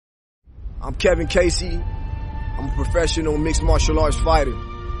I'm Kevin Casey. I'm a professional mixed martial arts fighter.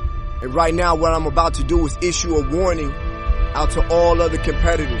 And right now what I'm about to do is issue a warning out to all other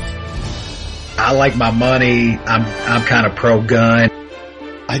competitors. I like my money. I'm kind of pro-gun.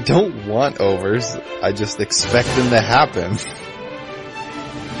 I don't want overs. I just expect them to happen.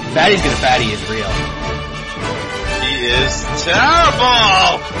 Fatty's gonna fatty is real. He is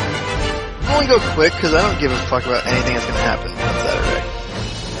terrible! I'm only go quick because I don't give a fuck about anything that's gonna happen on Saturday.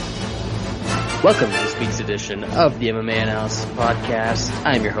 Welcome to this week's edition of the MMA Analysis podcast.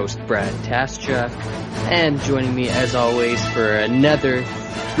 I'm your host, Brad Taschuk, and joining me as always for another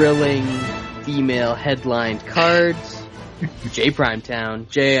thrilling female headlined card, Jay Primetown.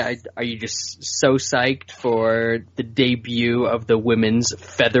 Jay, are you just so psyched for the debut of the women's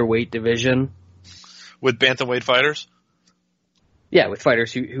featherweight division? With bantamweight fighters? Yeah, with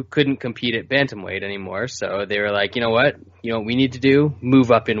fighters who couldn't compete at bantamweight anymore, so they were like, you know what we need to do?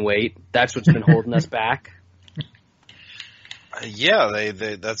 Move up in weight. That's what's been holding us back. Yeah,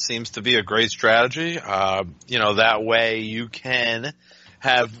 that seems to be a great strategy. That way you can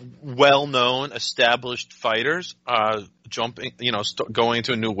have well-known, established fighters jumping, going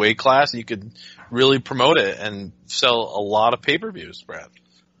into a new weight class, and you could really promote it and sell a lot of pay-per-views, Brad.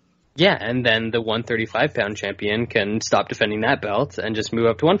 Yeah, and then the 135-pound champion can stop defending that belt and just move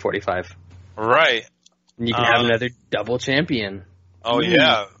up to 145. Right. And you can have another double champion. Oh,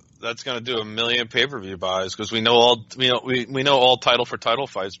 yeah. That's going to do 1 million pay-per-view buys because we know all title for title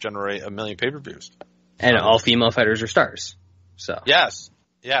fights generate 1 million pay-per-views. And all female fighters are stars. So Yes.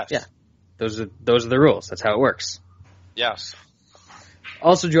 Yeah. Those are the rules. That's how it works. Yes.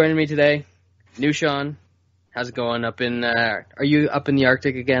 Also joining me today, New Sean. How's it going up in, are you up in the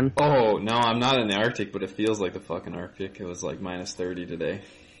Arctic again? Oh, no, I'm not in the Arctic, but it feels like the fucking Arctic. It was like minus 30 today.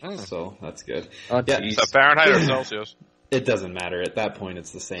 So that's good. Oh, yeah. Is that Fahrenheit or Celsius? It doesn't matter. At that point,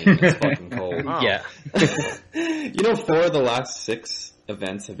 it's the same. It's fucking cold. Oh. Yeah. 4 of the last 6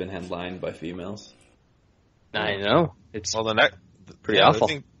 events have been headlined by females. I know. It's pretty awful. I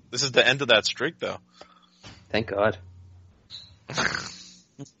think this is the end of that streak, though. Thank God.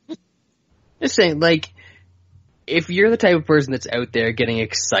 Just saying, like, if you're the type of person that's out there getting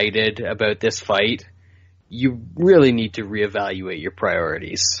excited about this fight, you really need to reevaluate your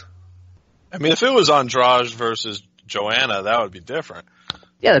priorities. I mean, if it was Andrade versus Joanna, that would be different.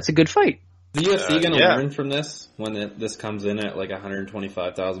 Yeah, that's a good fight. Is the UFC going to learn from this when this comes in at like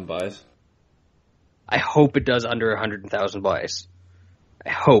 125,000 buys? I hope it does under 100,000 buys. I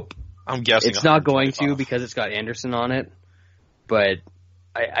hope. I'm guessing it's not going to because it's got Anderson on it, but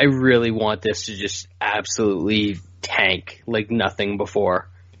I really want this to just absolutely tank like nothing before.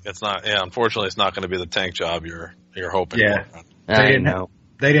 It's not. Yeah, unfortunately, it's not going to be the tank job you're hoping for. I know.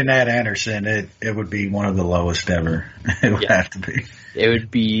 They didn't add Anderson. It would be one of the lowest ever. It would have to be. It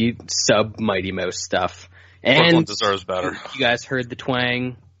would be sub Mighty Mouse stuff. Brooklyn And deserves better. You guys heard the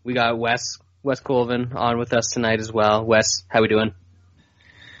twang. We got Wes Colvin on with us tonight as well. Wes, how we doing?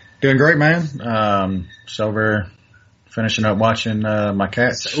 Doing great, man. Sober. Finishing up watching my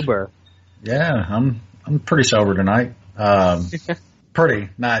cats. Sober. Yeah, I'm pretty sober tonight. Pretty,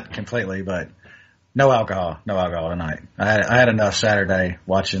 not completely, but no alcohol tonight. I had enough Saturday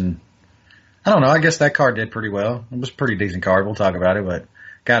watching. I don't know. I guess that card did pretty well. It was a pretty decent card. We'll talk about it, but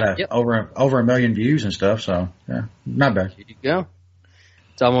got over 1 million views and stuff. So yeah, not bad. Here you go.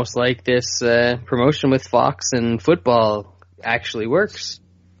 It's almost like this promotion with Fox and football actually works.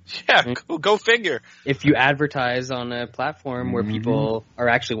 Yeah, go figure. If you advertise on a platform where people are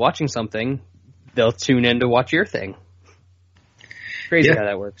actually watching something, they'll tune in to watch your thing. Crazy how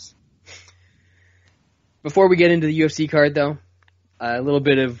that works. Before we get into the UFC card, though, a little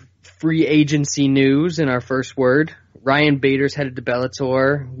bit of free agency news in our first word. Ryan Bader's headed to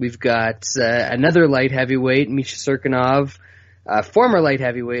Bellator. We've got another light heavyweight, Misha Cirkunov, former light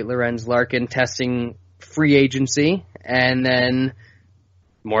heavyweight Lorenz Larkin testing free agency, and then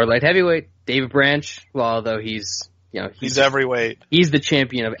more light heavyweight, David Branch. Well, although he's every weight. He's the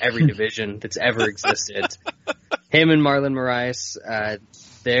champion of every division that's ever existed. Him and Marlon Moraes,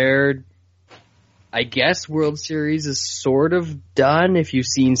 their, I guess, World Series is sort of done. If you've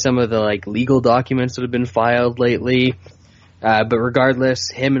seen some of the legal documents that have been filed lately, but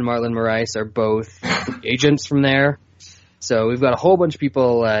regardless, him and Marlon Moraes are both agents from there. So we've got a whole bunch of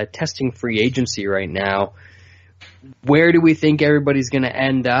people testing free agency right now. Where do we think everybody's going to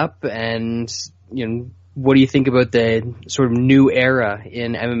end up, and what do you think about the sort of new era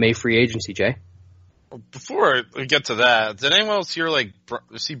in MMA free agency, Jay? Before we get to that, did anyone else hear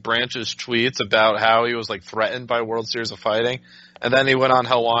see Branch's tweets about how he was threatened by World Series of Fighting, and then he went on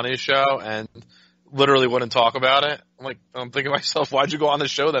Helwani's show and literally wouldn't talk about it. I'm thinking to myself, why'd you go on the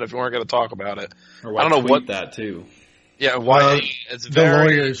show then if you weren't going to talk about it? Or why I don't know tweet what that too. Yeah, why? It's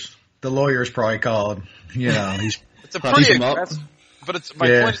very. The lawyers probably called. He's. It's a pretty him up. aggressive. But it's my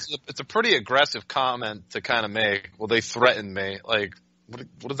point is it's a pretty aggressive comment to kind of make. Well, they threatened me. Like,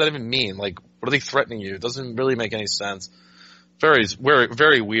 what does that even mean? Like, what are they threatening you? It doesn't really make any sense. Very, very,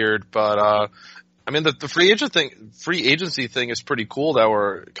 very weird. But I mean, the free agency thing is pretty cool that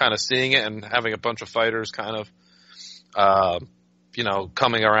we're kind of seeing it and having a bunch of fighters kind of,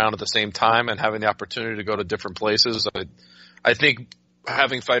 coming around at the same time and having the opportunity to go to different places. I think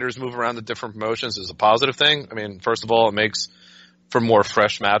having fighters move around to different promotions is a positive thing. I mean, first of all, it makes for more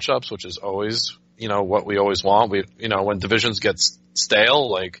fresh matchups, which is always, what we always want. When divisions get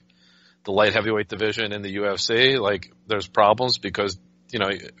stale, like the light heavyweight division in the UFC, like there's problems because,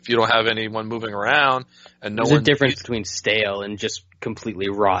 if you don't have anyone moving around and There's a difference between stale and just completely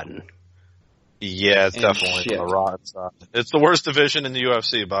rotten. Yeah, it's definitely on the rotten side. It's the worst division in the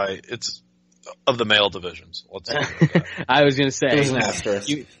UFC of the male divisions. Let's say that. I was going to say, There's an asterisk.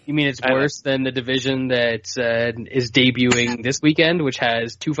 you mean it's worse than the division that is debuting this weekend, which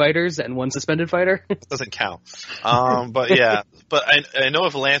has 2 fighters and 1 suspended fighter? Doesn't count. But yeah, but I know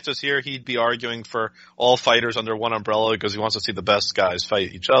if Lance was here, he'd be arguing for all fighters under one umbrella because he wants to see the best guys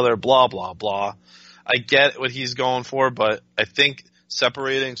fight each other, blah, blah, blah. I get what he's going for, but I think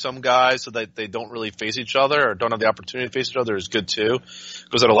separating some guys so that they don't really face each other or don't have the opportunity to face each other is good too,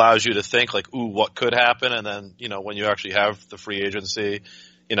 because it allows you to think like, ooh, what could happen? And then, when you actually have the free agency,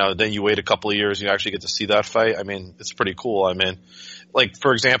 then you wait a couple of years and you actually get to see that fight. I mean, it's pretty cool. I mean, like,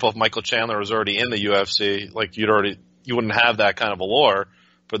 for example, if Michael Chandler was already in the UFC, like you wouldn't have that kind of allure,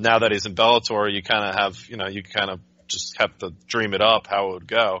 but now that he's in Bellator, you kind of have, you kind of just have to dream it up how it would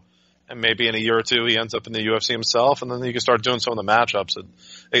go. And maybe in a year or two he ends up in the UFC himself, and then you can start doing some of the matchups.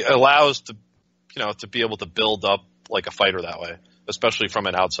 It allows to be able to build up like a fighter that way, especially from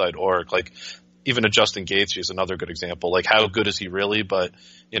an outside org. Like even a Justin Gaethje is another good example. Like how good is he really? But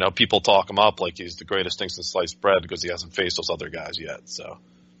people talk him up like he's the greatest thing since sliced bread because he hasn't faced those other guys yet. So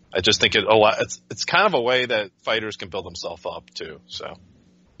I just think it's kind of a way that fighters can build themselves up too. So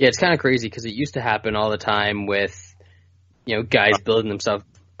yeah, it's kind of crazy because it used to happen all the time with guys building themselves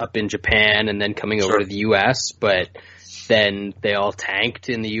up in Japan and then coming over to the U.S., but then they all tanked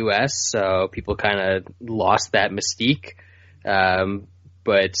in the U.S., so people kind of lost that mystique.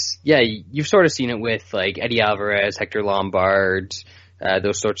 But yeah, you've sort of seen it with like Eddie Alvarez, Hector Lombard,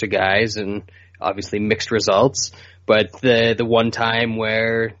 those sorts of guys, and obviously mixed results. But the one time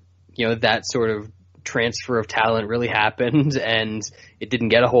where that sort of transfer of talent really happened and it didn't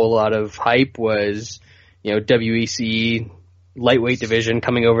get a whole lot of hype was WEC lightweight division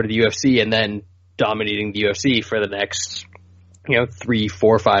coming over to the UFC and then dominating the UFC for the next 3,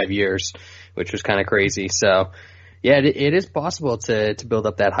 4, 5 years, which was kind of crazy. So yeah, it is possible to build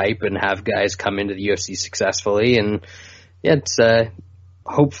up that hype and have guys come into the UFC successfully, and yeah, it's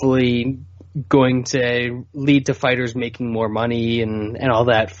hopefully going to lead to fighters making more money and all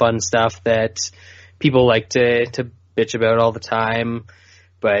that fun stuff that people like to bitch about all the time.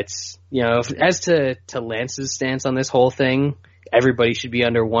 But, as to Lance's stance on this whole thing, everybody should be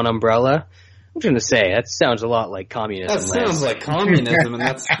under one umbrella. I'm going to say, that sounds a lot like communism. That sounds like communism, and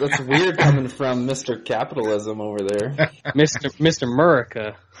that's weird coming from Mr. Capitalism over there. Mr.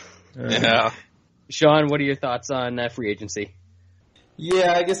 America. Yeah. Sean, what are your thoughts on free agency?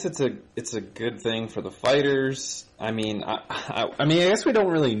 Yeah, I guess it's a good thing for the fighters. I mean, I guess we don't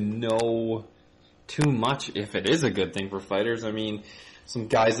really know too much if it is a good thing for fighters. I mean, some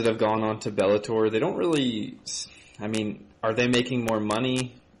guys that have gone on to Bellator, they don't really, are they making more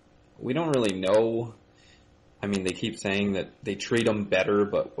money? We don't really know. I mean, they keep saying that they treat them better,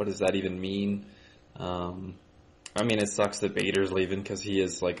 but what does that even mean? It sucks that Bader's leaving because he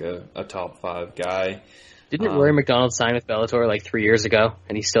is like a top 5 guy. Didn't Rory McDonald sign with Bellator like 3 years ago,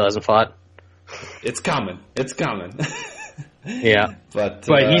 and he still hasn't fought? It's coming. Yeah, but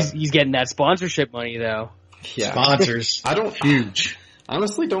he's getting that sponsorship money though. Yeah, sponsors. Huge.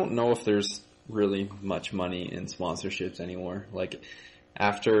 Honestly, don't know if there's really much money in sponsorships anymore. Like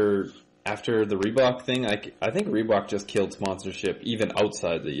after the Reebok thing, I think Reebok just killed sponsorship even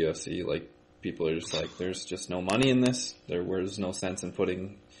outside the UFC. Like people are just like, there's just no money in this. There's no sense in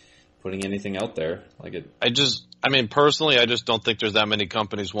putting anything out there. Personally, I just don't think there's that many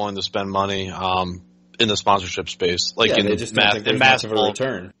companies willing to spend money in the sponsorship space. Like they just don't think there's much of a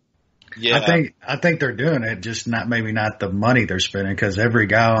return. Yeah, I think they're doing it, just not the money they're spending, because every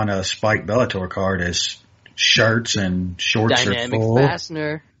guy on a Spike Bellator card is shirts and shorts Dynamic are full.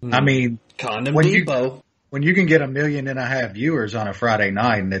 fastener. I mean, Condom Depot. when you can get 1.5 million viewers on a Friday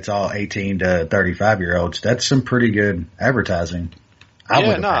night and it's all 18 to 35-year-olds, that's some pretty good advertising.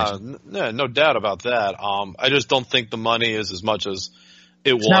 No doubt about that. I just don't think the money is as much as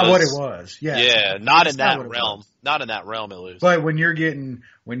it was. It's not what it was. Yeah, not in that realm. Not in that realm, at least. But when you're getting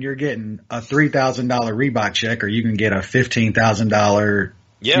a $3,000 Reebok check, or you can get a $15,000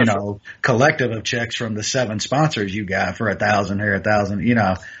 collective of checks from the 7 sponsors you got for 1,000 here, 1,000,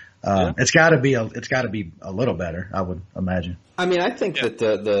 it's got to be a little better, I would imagine. I mean, I think that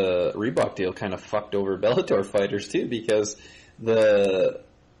the Reebok deal kind of fucked over Bellator fighters too, because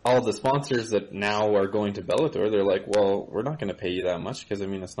all the sponsors that now are going to Bellator, they're like, well, we're not going to pay you that much, because I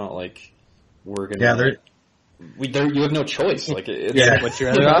mean, it's not like we're going to. You have no choice. Like, what's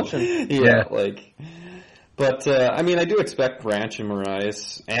your other option? But I mean, I do expect Branch and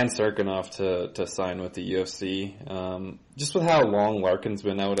Moraes and Serkinov to sign with the UFC. Just with how long Larkin's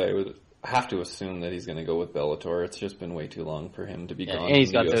been out, I would have to assume that he's going to go with Bellator. It's just been way too long for him to be gone. And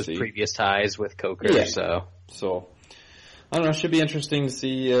he's got UFC. those previous ties with Coker, So I don't know. It should be interesting to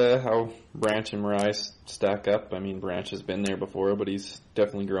see how Branch and Moraes stack up. I mean, Branch has been there before, but he's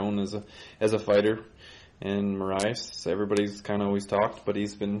definitely grown as a fighter. And Moraes, everybody's kind of always talked, but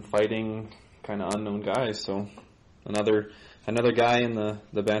he's been fighting kind of unknown guys. So another guy in the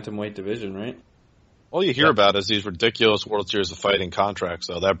bantamweight division, right? All you hear about is these ridiculous World Series of Fighting contracts,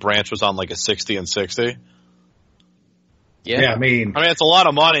 though. That Branch was on like a 60 and 60. Yeah, I mean, it's a lot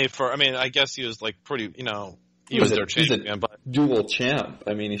of money for. I mean, I guess he was like pretty. He was their champion, but dual champ.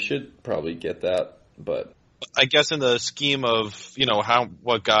 I mean, he should probably get that, but. I guess in the scheme of,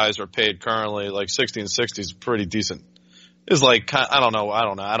 what guys are paid currently, like 60 and 60 is pretty decent. It's like, I don't know. I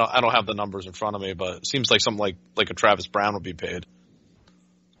don't have the numbers in front of me, but it seems like something like a Travis Brown would be paid.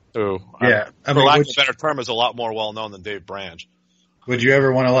 Who, for lack of a better term, is a lot more well known than Dave Branch. Would you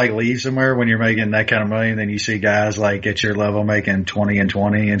ever want to leave somewhere when you're making that kind of money and then you see guys at your level making 20 and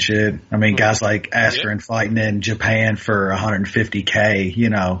 20 and shit? I mean, guys like Askren fighting in Japan for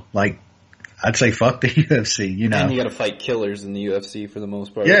 $150K, I'd say fuck the UFC, And you got to fight killers in the UFC for the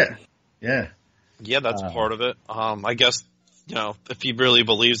most part. Yeah, that's part of it. I guess if he really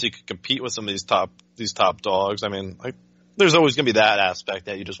believes he could compete with some of these top dogs, I mean, there's always going to be that aspect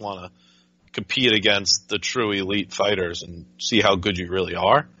that you just want to compete against the true elite fighters and see how good you really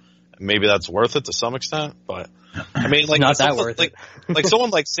are. And maybe that's worth it to some extent, but I mean, not that worth it. Like someone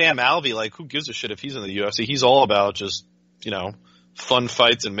like Sam Alvey, who gives a shit if he's in the UFC? He's all about just fun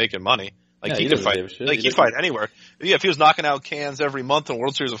fights and making money. He could fight. He'd fight anywhere. Yeah, if he was knocking out cans every month in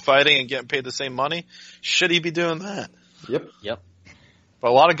World Series of Fighting and getting paid the same money, should he be doing that? Yep. But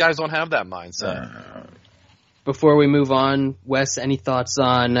a lot of guys don't have that mindset. Before we move on, Wes, any thoughts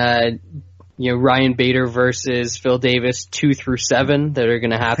on Ryan Bader versus Phil Davis 2 through 7 that are going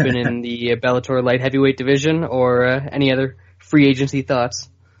to happen in the Bellator light heavyweight division, or any other free agency thoughts?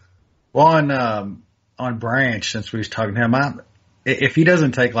 Well, on Branch, since we was talking to him, if he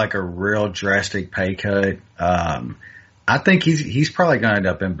doesn't take a real drastic pay cut, I think he's probably going to end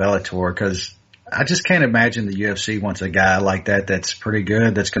up in Bellator, because I just can't imagine the UFC wants a guy like that that's pretty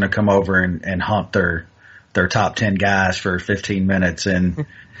good, that's going to come over and hump their top 10 guys for 15 minutes and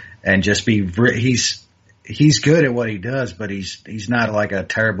just be he's good at what he does, but he's not a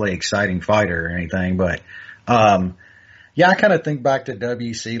terribly exciting fighter or anything. But I kind of think back to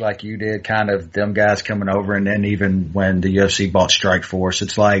WC like you did, kind of them guys coming over, and then even when the UFC bought Strikeforce,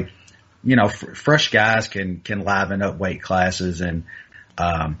 it's fresh guys can liven up weight classes, and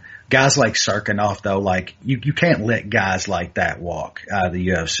guys like Serkinov, though, you can't let guys like that walk out of the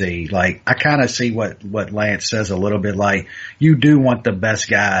UFC. I kind of see what Lance says a little bit, you do want the best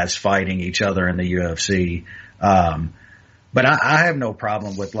guys fighting each other in the UFC. But I have no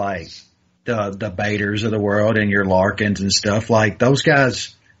problem with the Baders of the world and your Larkins and stuff. Those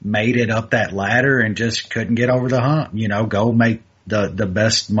guys made it up that ladder and just couldn't get over the hump. Go make the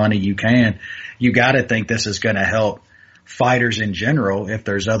best money you can. You got to think this is going to help fighters in general if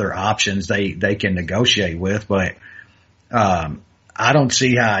there's other options they can negotiate with. But I don't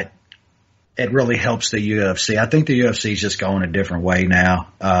see how it really helps the UFC. I think the UFC is just going a different way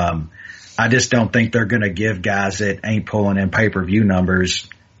now. I just don't think they're going to give guys that ain't pulling in pay-per-view numbers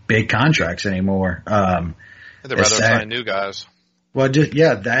big contracts anymore. They'd rather sign new guys. Well,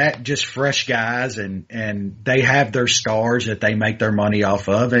 just fresh guys, and they have their stars that they make their money off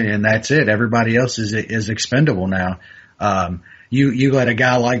of, and that's it. Everybody else is expendable now. You let a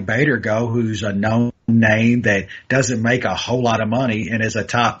guy like Bader go, who's a known name that doesn't make a whole lot of money and is a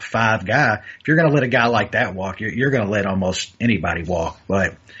top 5 guy. If you're going to let a guy like that walk, you're going to let almost anybody walk.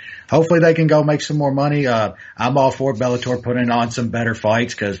 But hopefully they can go make some more money. I'm all for Bellator putting on some better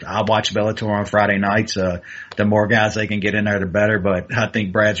fights because I watch Bellator on Friday nights. The more guys they can get in there, the better. But I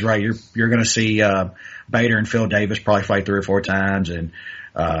think Brad's right. You're going to see Bader and Phil Davis probably fight 3 or 4 times, and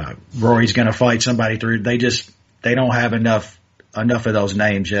Rory's going to fight somebody through. They don't have enough of those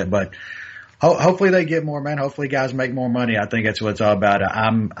names yet, but hopefully they get more, man. Hopefully guys make more money. I think that's what it's all about.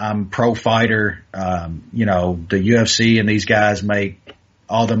 I'm pro fighter. The UFC and these guys make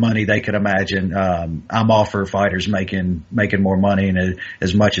all the money they could imagine. I'm all for fighters making more money and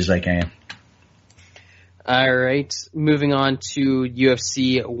as much as they can. All right, moving on to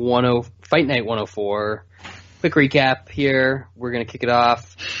UFC Fight Night 104. Quick recap here. We're going to kick it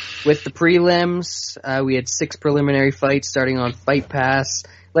off with the prelims. We had 6 preliminary fights starting on Fight Pass.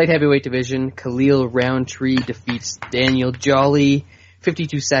 Light heavyweight division, Khalil Roundtree defeats Daniel Jolly.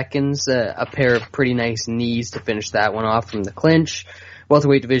 52 seconds, a pair of pretty nice knees to finish that one off from the clinch.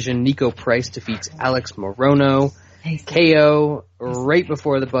 Welterweight division, Nico Price defeats Alex Morono. KO right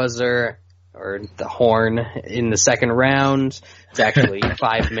before the buzzer, or the horn, in the second round. It's actually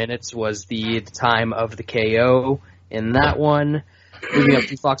 5 minutes was the time of the KO in that one. Moving up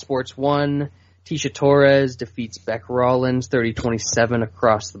to Fox Sports 1. Tisha Torres defeats Beck Rollins, 30-27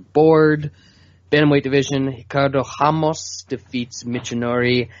 across the board. Bantamweight division, Ricardo Ramos defeats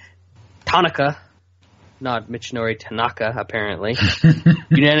Michinori Tanaka. Not Michinori Tanaka, apparently.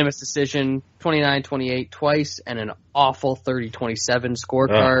 Unanimous decision, 29-28 twice, and an awful 30-27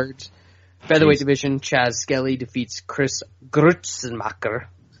 scorecard. Featherweight division, Chaz Skelly defeats Chris Grutzmacher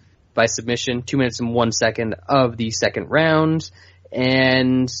by submission, 2 minutes and 1 second of the second round.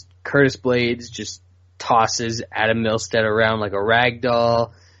 And Curtis Blades just tosses Adam Milstead around like a rag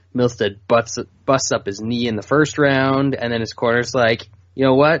doll. Milstead busts up his knee in the first round, and then his corner's like, you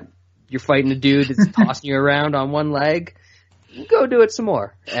know what? You're fighting a dude that's tossing you around on one leg. Go do it some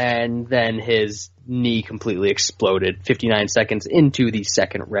more. And then his knee completely exploded 59 seconds into the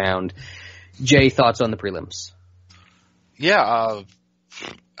second round. Jay, thoughts on the prelims? Yeah,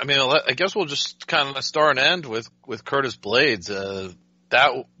 I guess we'll just kind of start and end with Curtis Blades.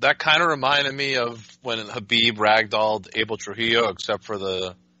 That kind of reminded me of when Habib ragdolled Abel Trujillo, except for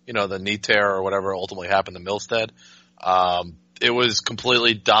the knee tear or whatever ultimately happened to Milstead. It was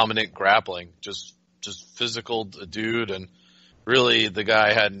completely dominant grappling, just physical dude, and really the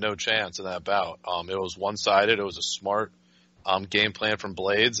guy had no chance in that bout. It was one-sided. It was a smart game plan from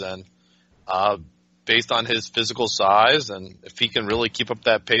Blades, and based on his physical size, and if he can really keep up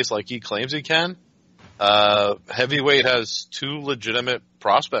that pace like he claims he can, heavyweight has 2 legitimate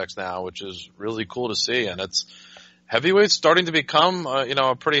prospects now, which is really cool to see, and heavyweight's starting to become,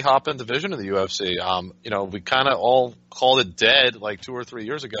 a pretty hop-in division of the UFC. We kind of all called it dead like 2 or 3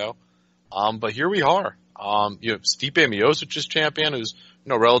 years ago, but here we are. You have Stipe Miocic is champion, who's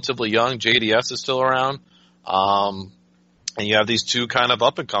relatively young. JDS is still around, and you have these 2 kind of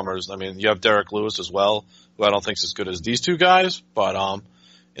up-and-comers. I mean, you have Derek Lewis as well, who I don't think is as good as these 2 guys, but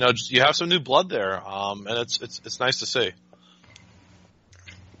you have some new blood there, and it's nice to see.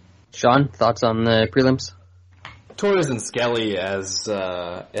 Sean, thoughts on the prelims? Torres and Skelly as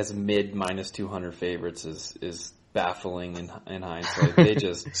mid -200 favorites is baffling in hindsight. They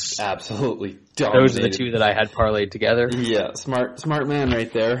just absolutely dominated. Those are the 2 that I had parlayed together. Yeah, smart man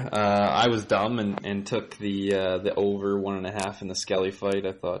right there. I was dumb and took the over 1.5 in the Skelly fight.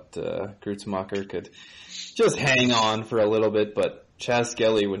 I thought Grutzmacher could just hang on for a little bit, but Chaz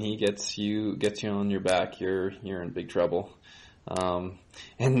Skelly, when he gets you on your back, you're in big trouble. And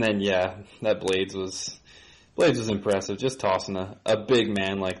then that Blades was impressive, just tossing a big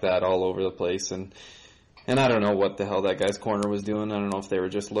man like that all over the place, and I don't know what the hell that guy's corner was doing. I don't know if they were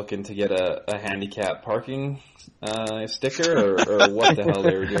just looking to get a handicap parking sticker or what the hell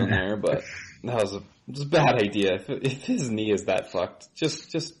they were doing there, but that was a bad idea. If his knee is that fucked,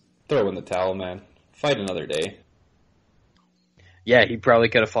 just throw in the towel, man. Fight another day. Yeah, he probably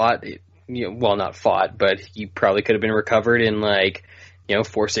could have fought. Well, not fought, but he probably could have been recovered in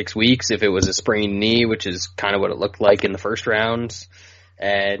 4-6 weeks if it was a sprained knee, which is kind of what it looked like in the first round.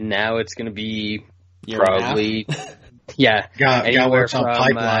 And now it's going to be probably, anywhere from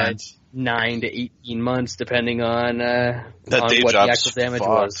 9 to 18 months, depending on what the actual damage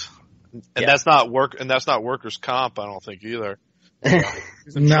was. And that's not workers' comp, I don't think either.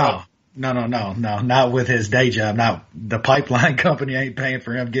 No, not with his day job. Not the pipeline company ain't paying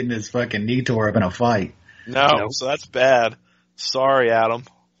for him getting his fucking knee tore up in a fight. No, so that's bad. Sorry, Adam.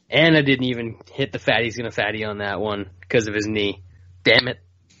 And I didn't even hit the fatty's gonna fatty on that one because of his knee. Damn it.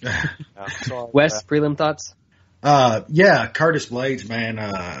 Wes, prelim thoughts? Curtis Blades, man.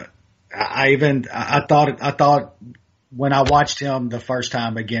 I thought when I watched him the first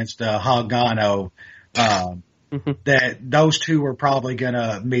time against Hogano, that those two were probably going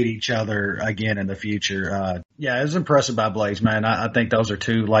to meet each other again in the future. Yeah, it was impressive by Blaze, man. I think those are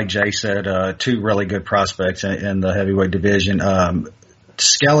two, like Jay said, two really good prospects in the heavyweight division.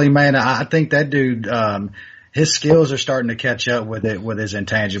 Skelly, man, I think that dude, his skills are starting to catch up with his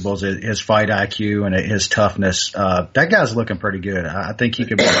intangibles, his fight IQ and his toughness. That guy's looking pretty good. I think he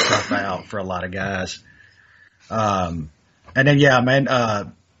could be a tough out for a lot of guys. And then, yeah, man,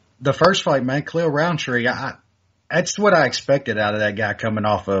 the first fight, man, Khalil Roundtree, that's what I expected out of that guy coming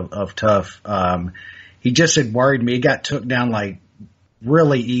off of Tough. He just had worried me. He got took down like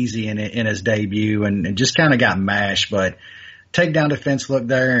really easy in his debut and just kind of got mashed. But takedown defense looked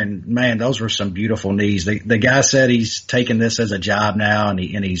there, and man, those were some beautiful knees. The guy said he's taking this as a job now, and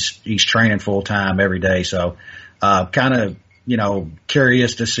he's training full time every day. So kind of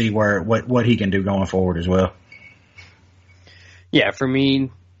curious to see what he can do going forward as well. Yeah, for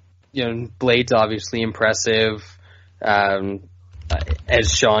me, Blade's obviously impressive. As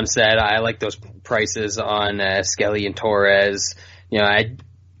Sean said, I like those prices on Skelly and Torres.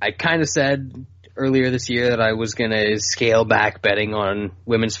 I kind of said earlier this year that I was going to scale back betting on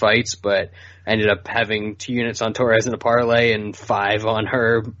women's fights, but I ended up having 2 units on Torres in a parlay and 5 on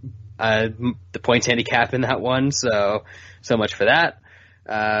her, the points handicap in that one. So much for that.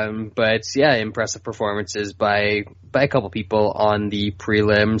 But yeah, impressive performances by a couple people on the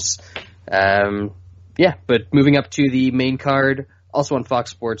prelims. Yeah, but moving up to the main card, also on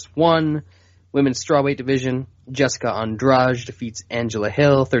Fox Sports 1, women's strawweight division, Jessica Andrade defeats Angela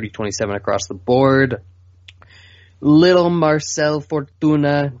Hill, 30-27 across the board. Little Marcel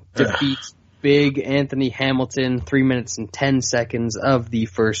Fortuna defeats Big Anthony Hamilton, 3 minutes and 10 seconds of the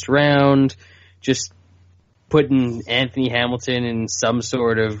first round. Just putting Anthony Hamilton in some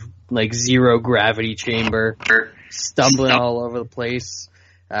sort of like zero gravity chamber, stumbling all over the place.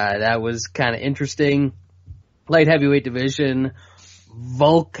 That was kind of interesting. Light heavyweight division,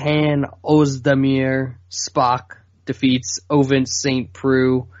 Volkan Ozdemir Spock defeats Ovin St.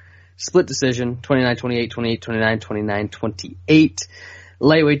 Preux. Split decision, 29-28, 28-29, 29-28.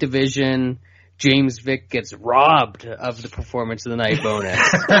 Lightweight division, James Vick gets robbed of the performance of the night bonus.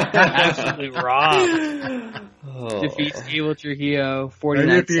 Absolutely robbed. Defeats Abel Trujillo, 49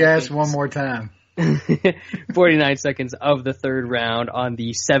 Maybe if you seconds. ask one more time. 49 seconds of the third round on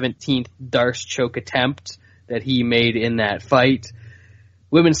the 17th Darce choke attempt that he made in that fight.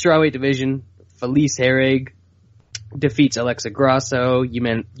 Women's strawweight division, Felice Herrig defeats Alexa Grasso,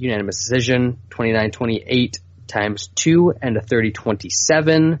 unanimous decision, 29-28 times 2 and a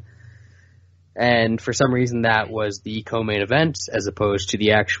 30-27. And for some reason that was the co-main event as opposed to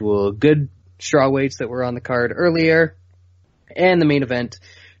the actual good strawweights that were on the card earlier. And the main event,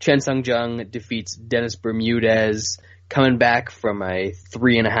 Chen Sung-jung defeats Dennis Bermudez, coming back from a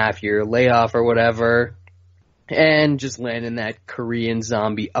 3.5-year layoff or whatever, and just landing that Korean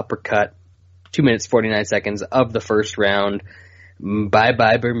zombie uppercut, 2 minutes, 49 seconds of the first round.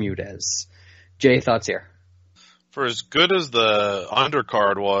 Bye-bye Bermudez. Jay, thoughts here? For as good as the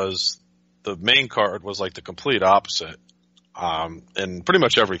undercard was, the main card was like the complete opposite. In pretty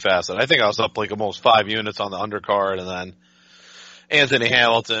much every facet. I think I was up like almost 5 units on the undercard, and then Anthony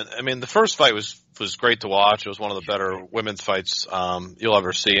Hamilton. I mean, the first fight was great to watch. It was one of the better women's fights you'll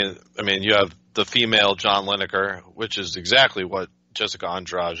ever see. I mean, you have the female John Lineker, which is exactly what Jessica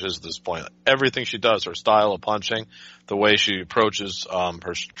Andrade is at this point. Everything she does, her style of punching, the way she approaches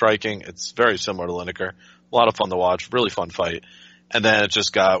her striking, it's very similar to Lineker. A lot of fun to watch. Really fun fight. And then it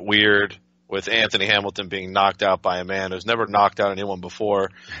just got weird with Anthony Hamilton being knocked out by a man who's never knocked out anyone before,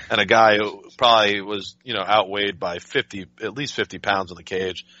 and a guy who probably was, outweighed by at least 50 pounds in the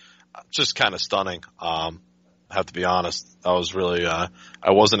cage. Just kind of stunning. I have to be honest. I was really, I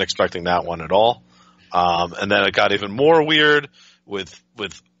wasn't expecting that one at all. And then it got even more weird with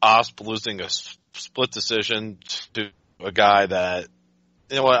Osp losing a split decision to a guy that,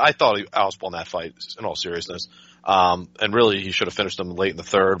 I thought Osp won that fight in all seriousness. And really, he should have finished him late in the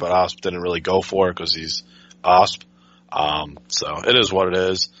third, but Osp didn't really go for it because he's Osp. So it is what it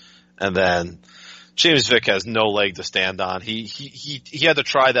is. And then James Vick has no leg to stand on. He had to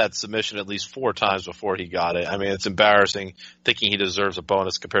try that submission at least 4 times before he got it. I mean, it's embarrassing thinking he deserves a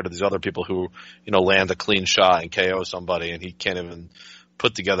bonus compared to these other people who, land a clean shot and KO somebody, and he can't even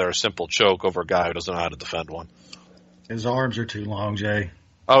put together a simple choke over a guy who doesn't know how to defend one. His arms are too long, Jay.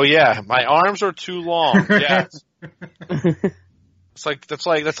 Oh yeah, my arms are too long. Yes. That's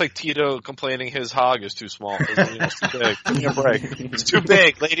like Tito complaining his hog is too small. It's too big. Give me a break. It's too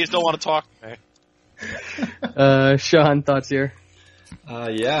big. Ladies don't want to talk to me. Sean, thoughts here?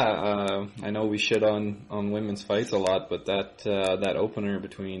 I know we shit on women's fights a lot, but that opener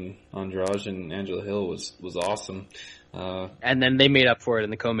between Andrade and Angela Hill was awesome. And then they made up for it in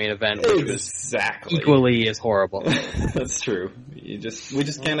the co-main event, which was exactly equally as horrible. That's true. We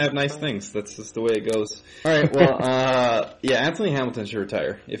just can't have nice things. That's just the way it goes. All right. Well, Anthony Hamilton should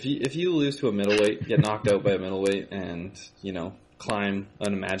retire. If you lose to a middleweight, get knocked out by a middleweight, and climb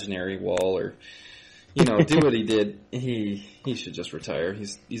an imaginary wall or do what he did, he should just retire.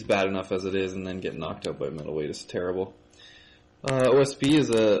 He's bad enough as it is, and then get knocked out by a middleweight is terrible. OSP is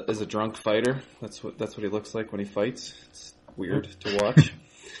a drunk fighter. That's what he looks like when he fights. It's weird to watch.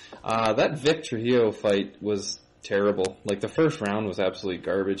 That Vic Trujillo fight was terrible. Like, the first round was absolute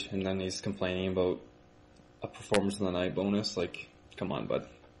garbage, and then he's complaining about a performance of the night bonus. Like, come on, bud.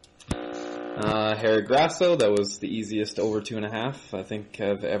 Harry Grasso, that was the easiest over 2.5 I think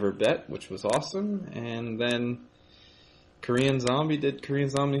I've ever bet, which was awesome. And then Korean Zombie did Korean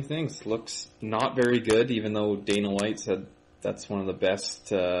Zombie things. Looks not very good, even though Dana White said that's one of the best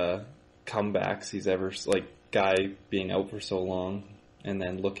comebacks he's ever, like, guy being out for so long and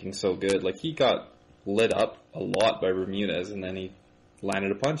then looking so good. Like, he got lit up a lot by Bermudez, and then he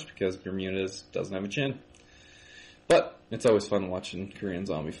landed a punch because Bermudez doesn't have a chin. But it's always fun watching Korean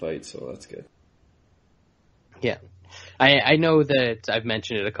Zombie fight, so that's good. Yeah. I know that I've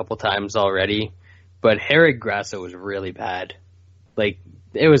mentioned it a couple times already, but Herrig Grasso was really bad. Like,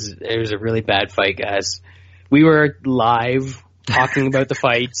 it was a really bad fight, guys. We were live talking about the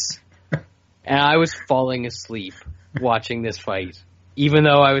fights, and I was falling asleep watching this fight, even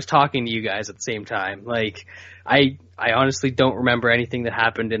though I was talking to you guys at the same time. Like, I honestly don't remember anything that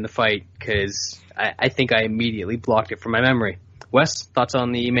happened in the fight, because I think I immediately blocked it from my memory. Wes, thoughts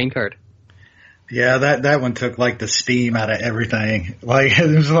on the main card? Yeah, that one took, like, the steam out of everything. Like,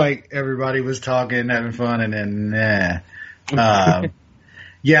 it was like everybody was talking, having fun, and then,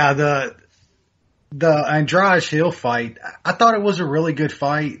 the Andrade Hill fight, I thought it was a really good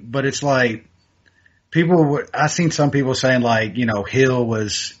fight, but it's like, I seen some people saying, like, Hill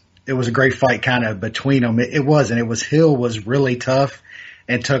it was a great fight kind of between them. It wasn't. It was Hill was really tough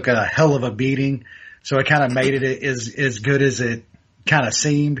and took a hell of a beating. So it kind of made it as good as it kind of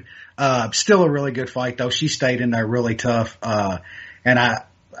seemed. Still a really good fight though. She stayed in there really tough. And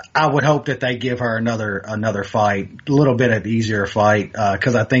I would hope that they give her another fight, a little bit of easier fight,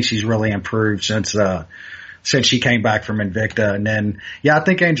 cause I think she's really improved since she came back from Invicta. And then, I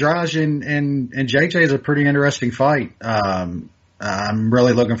think Andrade and JJ is a pretty interesting fight. I'm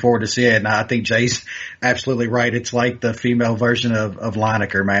really looking forward to see it. And I think Jay's absolutely right. It's like the female version of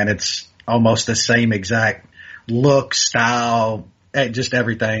Lineker, man. It's almost the same exact look, style, just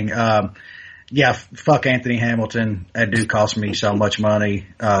everything. Fuck Anthony Hamilton. That dude cost me so much money.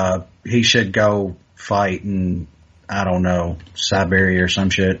 He should go fight in, I don't know, Siberia or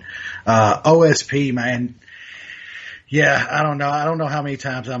some shit. OSP, man. Yeah, I don't know. I don't know how many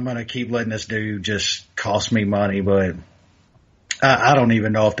times I'm going to keep letting this dude just cost me money, but I don't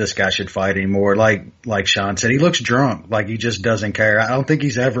even know if this guy should fight anymore. Like Sean said, he looks drunk. Like, he just doesn't care. I don't think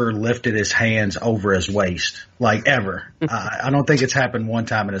he's ever lifted his hands over his waist. Like, ever. I don't think it's happened one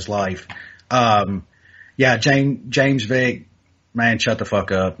time in his life. James Vick, man, shut the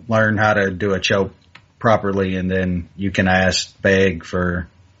fuck up. Learn how to do a choke properly, and then you can beg for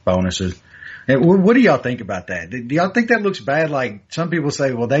bonuses. And what do y'all think about that? Do y'all think that looks bad? Like, some people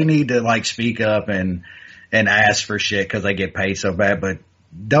say, well, they need to, like, speak up and ask for shit because they get paid so bad. But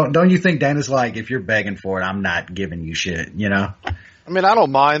don't you think Dana's like, if you're begging for it, I'm not giving you shit, I mean, I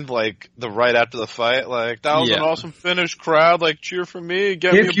don't mind, like, the right after the fight, like, that was an awesome finish, crowd, like, cheer for me,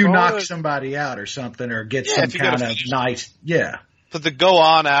 get me a bonus. If you knock somebody out or something, or get some kind of nice, But to go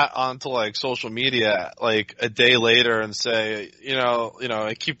onto, like, social media, like, a day later and say,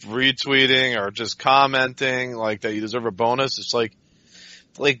 I keep retweeting or just commenting, like, that you deserve a bonus, it's like,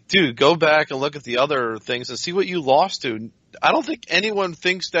 dude, go back and look at the other things and see what you lost to. I don't think anyone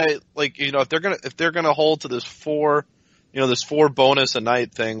thinks that, like, if they're gonna hold to this four bonus a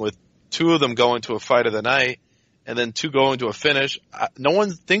night thing with 2 of them going to a fight of the night and then 2 going to a finish, no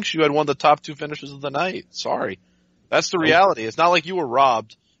one thinks you had one of the top 2 finishes of the night. Sorry. That's the reality. It's not like you were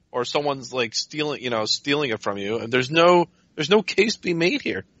robbed or someone's, like, stealing it from you. And there's no case to be made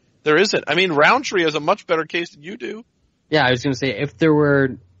here. There isn't. I mean, Roundtree has a much better case than you do. Yeah, I was going to say, if there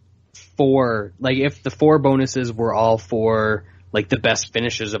were 4, like, if the 4 bonuses were all for, like, the best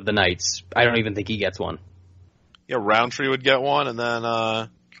finishes of the nights, I don't even think he gets one. Yeah, Roundtree would get one, and then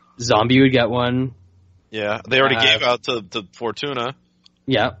Zombie would get one. Yeah, they already gave out to Fortuna.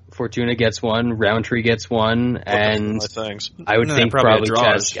 Yeah, Fortuna gets one, Roundtree gets one, and I would think probably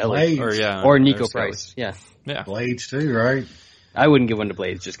Chaz Skelly. or Nico Price. Yeah. Blades too, right? I wouldn't give one to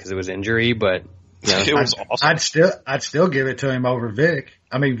Blades just because it was injury, but yeah. It was awesome. I'd still give it to him over Vic.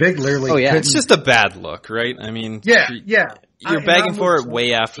 I mean, Vic literally. Oh yeah, It's just a bad look, right? I mean, yeah. You're begging for it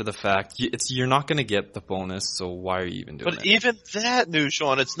way after the fact. You're not going to get the bonus, so why are you even doing it? But even that, new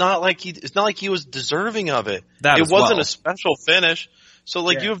Sean, it's not like he was deserving of it. That it as wasn't well. a special finish, so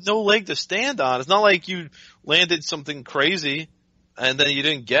you have no leg to stand on. It's not like you landed something crazy and then you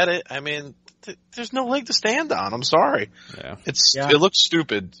didn't get it. I mean, there's no leg to stand on. I'm sorry. Yeah. It looks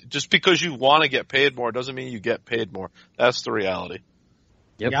stupid. Just because you want to get paid more doesn't mean you get paid more. That's the reality.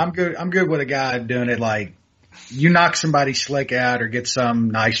 Yep. Yeah, I'm good with a guy doing it like. You knock somebody slick out or get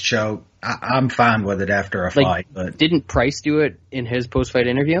some nice choke, I'm fine with it after a fight. But didn't Price do it in his post-fight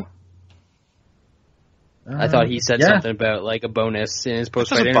interview? I thought he said something about like a bonus in his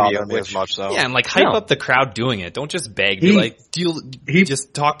post-fight interview. Bother me as much, though. Yeah, and hype up the crowd doing it. Don't just beg. Be like,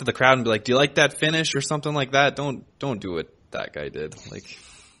 just talk to the crowd and be like, do you like that finish or something like that? Don't do what that guy did. Like.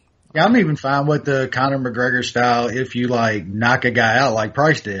 Yeah, I'm even fine with the Conor McGregor style if you like knock a guy out like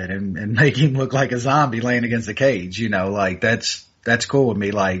Price did and make him look like a zombie laying against the cage, like that's cool with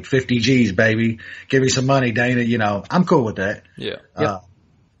me. Like 50 G's, baby. Give me some money, Dana, I'm cool with that. Yeah.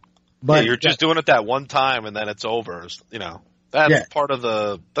 But you're just doing it that one time and then it's over, That's part of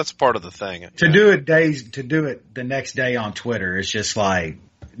the thing. To do it the next day on Twitter, it's just like,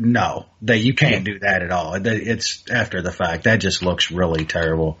 no, you can't do that at all. It's after the fact. That just looks really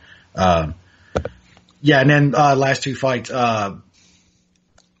terrible. And then last two fights, slow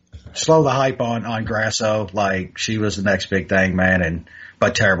the hype on Grasso. Like she was the next big thing, man.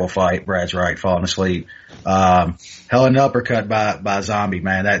 But terrible fight. Brad's right, falling asleep. Hell, an uppercut by Zombie,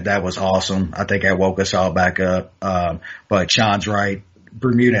 man. That was awesome. I think that woke us all back up. But Sean's right.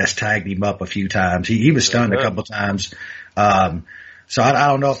 Bermudez tagged him up a few times. He was stunned a couple times. So I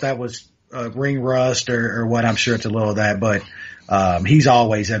don't know if that was ring rust or what. I'm sure it's a little of that, but he's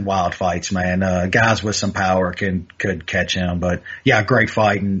always in wild fights, man. Guys with some power could catch him. But yeah, great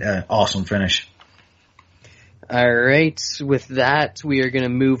fight and awesome finish. All right. With that, we are going to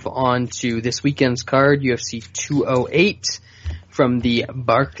move on to this weekend's card, UFC 208 from the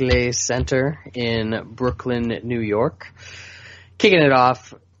Barclays Center in Brooklyn, New York. Kicking it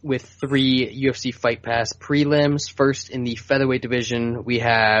off with 3 UFC Fight Pass prelims. First, in the featherweight division, we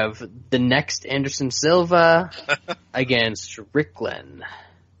have the next Anderson Silva against Rick Glenn.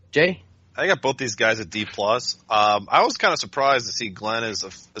 Jay? I got both these guys at D+. I was kind of surprised to see Glenn as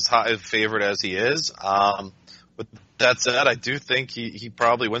high a favorite as he is. With that said, I do think he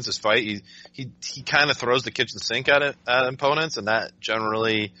probably wins this fight. He kind of throws the kitchen sink at opponents, and that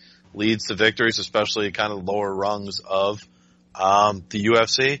generally leads to victories, especially kind of lower rungs of the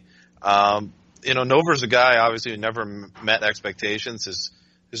UFC. Nover's a guy obviously who never met expectations.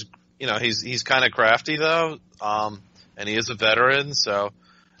 He's kind of crafty though, and he is a veteran. So,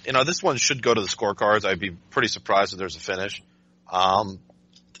 this one should go to the scorecards. I'd be pretty surprised if there's a finish.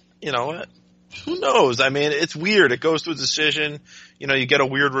 Who knows? I mean, it's weird. It goes to a decision. You get a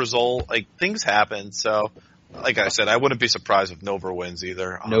weird result. Like things happen. So, like I said, I wouldn't be surprised if Nover wins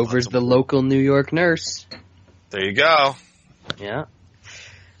either. Nover's the local New York nurse. There you go. Yeah.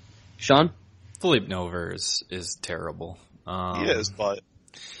 Sean? Philippe Nover is terrible. He is, but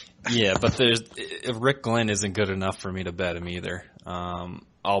yeah, but Rick Glenn isn't good enough for me to bet him either.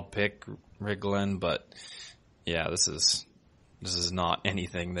 I'll pick Rick Glenn, but yeah, this is not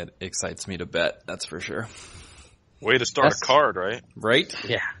anything that excites me to bet. That's for sure. Way to start a card, right? Right?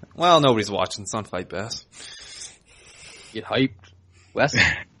 Yeah. Well, nobody's watching. It's on Fight Pass. Get hyped. Wes?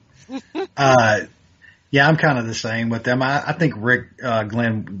 Yeah, I'm kind of the same with them. I think Rick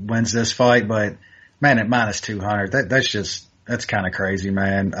Glenn wins this fight, but man, at -200, that's kind of crazy,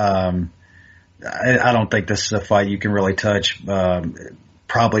 man. I don't think this is a fight you can really touch.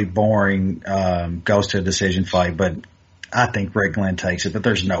 Probably boring, goes to a decision fight, but I think Rick Glenn takes it. But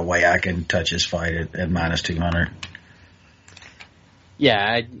there's no way I can touch his fight at -200.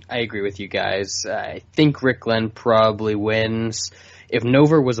 Yeah, I agree with you guys. I think Rick Glenn probably wins. If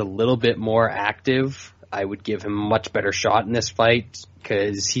Nover was a little bit more active, I would give him a much better shot in this fight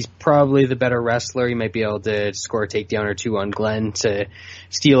because he's probably the better wrestler. He might be able to score a takedown or two on Glenn to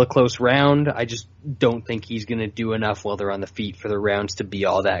steal a close round. I just don't think he's going to do enough while they're on the feet for the rounds to be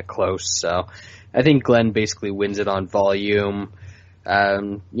all that close. So I think Glenn basically wins it on volume.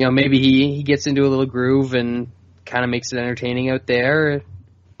 Maybe he gets into a little groove and kind of makes it entertaining out there,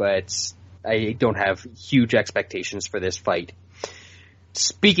 but I don't have huge expectations for this fight.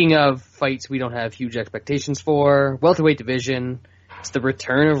 Speaking of fights we don't have huge expectations for, welterweight division, it's the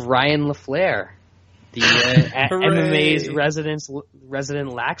return of Ryan LaFleur, the MMA's resident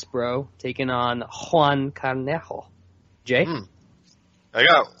Laxbro, taking on Juan Carnejo. Jay? I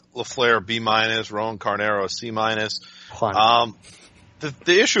got LaFleur B-, Rowan Carnero C-.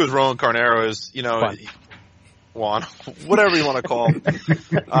 The issue with Rowan Carnero is, Juan, whatever you want to call him.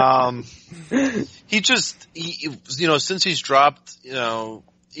 He since he's dropped, even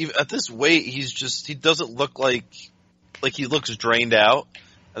at this weight, he doesn't look like he looks drained out,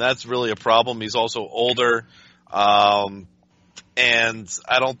 and that's really a problem. He's also older, and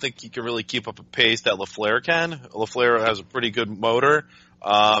I don't think he can really keep up a pace that LaFleur can. LaFleur has a pretty good motor,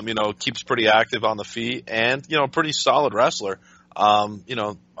 keeps pretty active on the feet, and, pretty solid wrestler.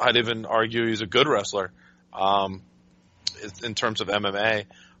 I'd even argue he's a good wrestler, in terms of MMA.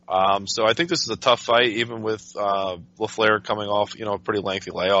 So I think this is a tough fight, even with, LaFleur coming off, a pretty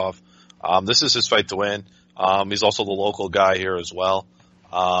lengthy layoff. This is his fight to win. He's also the local guy here as well.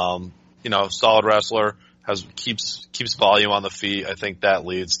 Solid wrestler, keeps volume on the feet. I think that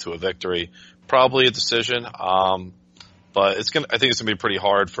leads to a victory. Probably a decision. But I think it's gonna be pretty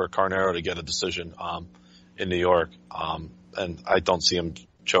hard for Carnero to get a decision, in New York. And I don't see him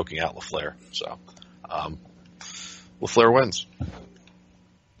choking out LaFleur. So, LaFleur wins.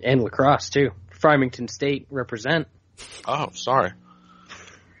 And lacrosse too. Farmington State represent. Oh, sorry.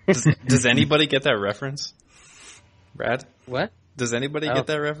 Does anybody get that reference? Brad? What? Does anybody get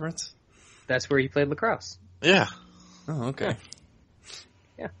that reference? That's where he played lacrosse. Yeah. Oh, okay.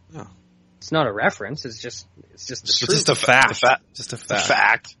 Yeah. It's not a reference. It's just a fact. Just a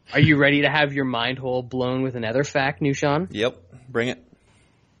fact. Are you ready to have your mind hole blown with another fact, Nushan? Yep. Bring it.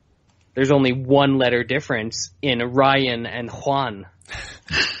 There's only one letter difference in Ryan and Juan.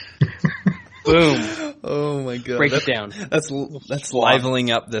 Boom. Oh my god. Break it down. That's livening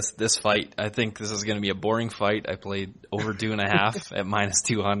up this fight. I think this is going to be a boring fight. I played over 2.5 at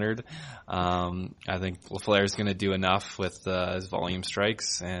 -200. I think LaFleur is going to do enough with his volume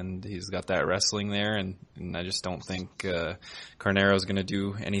strikes, and he's got that wrestling there, and I just don't think Carnero is going to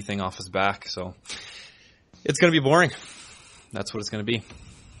do anything off his back. So it's going to be boring. That's what it's going to be.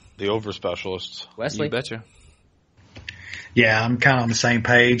 The over specialists. Wesley? You betcha. Yeah, I'm kind of on the same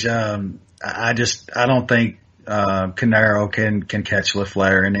page. I don't think Carnero can catch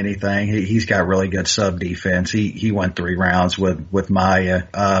LaFleur in anything. He's got really good sub defense. He went 3 rounds with Maya.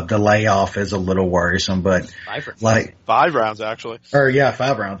 The layoff is a little worrisome, but 5 rounds actually.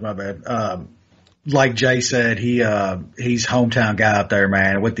 5 rounds. My bad. Like Jay said, he's hometown guy up there,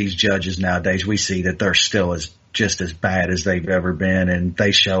 man. With these judges nowadays, we see that they're still just as bad as they've ever been, and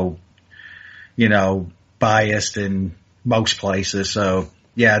they show, biased in most places. So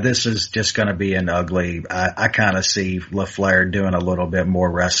yeah, this is just going to be an ugly. I kind of see LaFleur doing a little bit more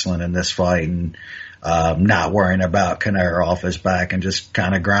wrestling in this fight, and not worrying about Carnero off his back, and just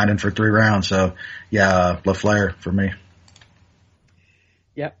kind of grinding for 3 rounds. So yeah, LaFleur for me.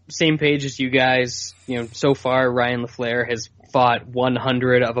 Yep, same page as you guys. So far Ryan LaFleur has fought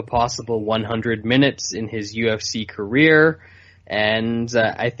 100 of a possible 100 minutes in his UFC career. And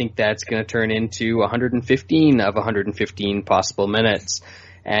I think that's going to turn into 115 of 115 possible minutes.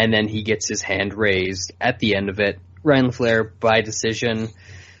 And then he gets his hand raised at the end of it. Ryan LaFleur by decision.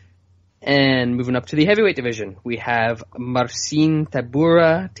 And moving up to the heavyweight division, we have Marcin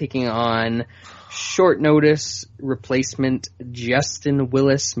Tybura taking on short notice replacement Justin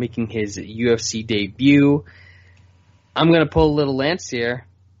Willis, making his UFC debut. I'm going to pull a little lance here.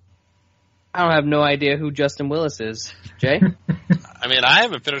 I don't have no idea who Justin Willis is. Jay? I mean, I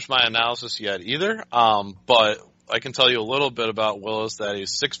haven't finished my analysis yet either, but I can tell you a little bit about Willis, that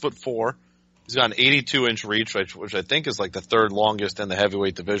he's 6'4". He's got an 82-inch reach, which I think is like the 3rd longest in the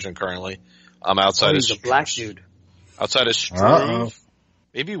heavyweight division currently. Outside he's a black dude. Outside of Struve,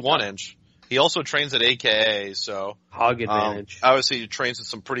 maybe 1 inch. He also trains at AKA, so hog advantage. Obviously, he trains with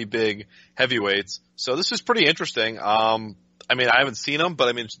some pretty big heavyweights. So this is pretty interesting. I mean, I haven't seen him, but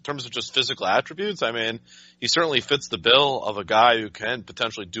I mean, in terms of just physical attributes, I mean, he certainly fits the bill of a guy who can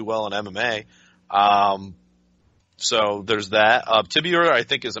potentially do well in MMA. So there's that. Tybura, I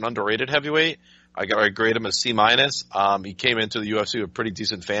think, is an underrated heavyweight. I grade him as C-. He came into the UFC with pretty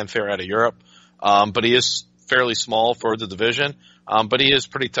decent fanfare out of Europe. But he is fairly small for the division. But he is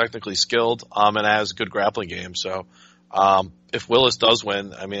pretty technically skilled, and has a good grappling game. So, if Willis does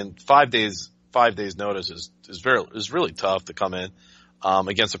win, I mean, 5 days notice is really tough to come in,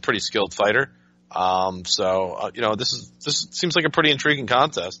 against a pretty skilled fighter. This seems like a pretty intriguing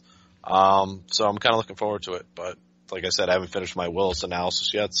contest. So I'm kind of looking forward to it, but like I said, I haven't finished my Willis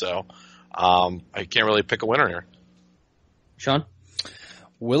analysis yet, so, I can't really pick a winner here. Sean?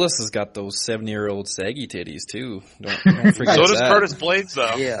 Willis has got those 7-year-old saggy titties too. Don't forget So does that. Curtis Blades,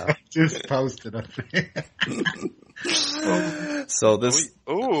 though. Yeah. Just posted up there. So this.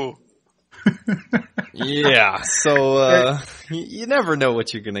 Ooh. Yeah, so you never know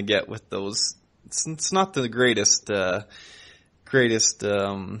what you're gonna get with those. It's not the greatest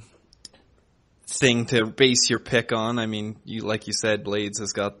thing to base your pick on. I mean, like you said, Blades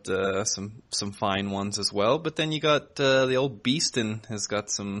has got some fine ones as well, but then you got the old Beastin has got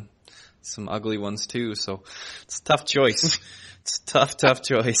some ugly ones too. So it's a tough choice. It's a tough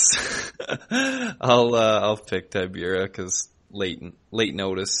choice. I'll pick Tibura because late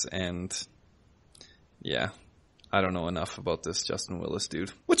notice, and yeah, I don't know enough about this Justin Willis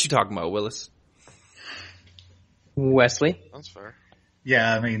dude. What you talking about, Willis? Wesley? That's fair.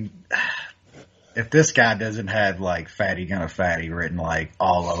 Yeah, I mean, if this guy doesn't have like "fatty gonna fatty" written like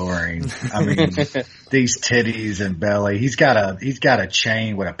all over him, I mean, these titties and belly. He's got a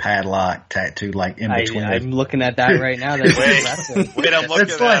chain with a padlock tattooed like in between. I'm looking at that right now. That's impressive. Wait, I'm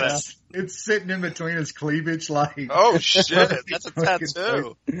looking at it. It's sitting in between his cleavage, like. Oh shit! That's a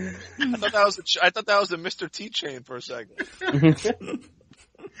tattoo. I thought that was a Mr. T chain for a second.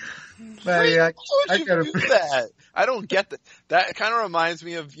 Hey, I gotta do that. I don't get that. That kind of reminds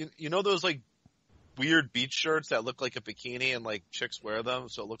me of you know those like weird beach shirts that look like a bikini and like chicks wear them,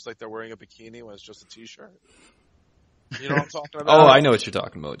 so it looks like they're wearing a bikini when it's just a t-shirt. You know what I'm talking about? Oh, I know what you're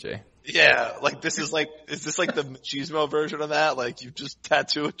talking about, Jay. Yeah, like is this like the machismo version of that? Like you just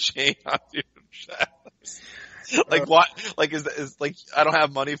tattoo a chain on your chest. Like what? Like is like I don't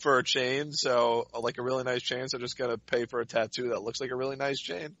have money for a chain, so like a really nice chain, so I'm just gonna pay for a tattoo that looks like a really nice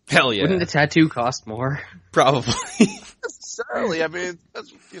chain. Hell yeah! Wouldn't the tattoo cost more? Probably. Not necessarily. I mean,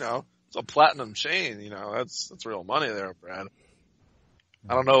 that's it's a platinum chain. That's real money there, Brad.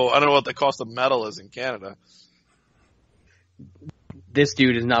 I don't know what the cost of metal is in Canada. This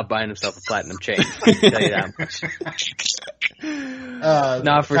dude is not buying himself a platinum chain. I'll tell you that much.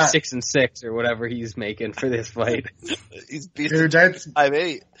 Not for 6 and 6 or whatever he's making for this fight. Dude, that's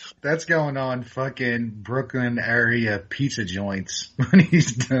 5'8". That's going on fucking Brooklyn area pizza joints when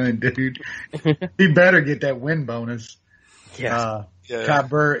he's done, dude. He better get that win bonus. Yeah. Top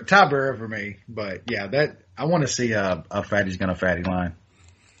Burr for me. But yeah, I want to see a fatty's gonna fatty line.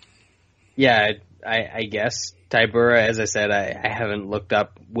 Yeah, I guess. Tibura, as I said, I haven't looked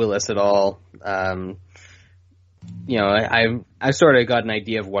up Willis at all. I sort of got an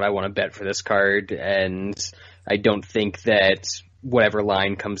idea of what I want to bet for this card, and I don't think that whatever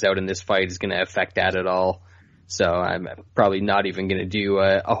line comes out in this fight is going to affect that at all. So I'm probably not even going to do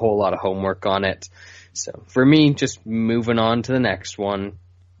a whole lot of homework on it. So for me, just moving on to the next one.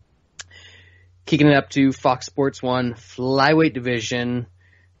 Kicking it up to Fox Sports 1, flyweight division,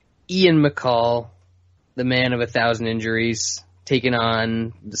 Ian McCall, the man of 1,000 injuries, taking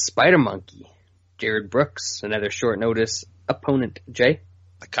on the Spider Monkey, Jared Brooks, another short notice opponent. Jay?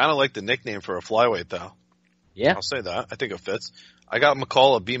 I kind of like the nickname for a flyweight, though. Yeah. I'll say that. I think it fits. I got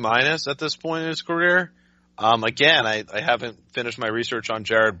McCall a B- at this point in his career. Again, I haven't finished my research on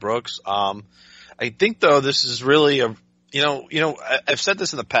Jared Brooks. I think, though, this is really I've said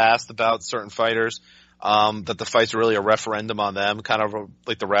this in the past about certain fighters, that the fight's really a referendum on them, kind of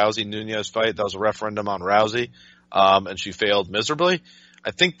like the Rousey-Nunez fight. That was a referendum on Rousey, and she failed miserably.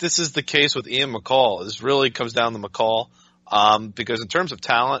 I think this is the case with Ian McCall. This really comes down to McCall, because in terms of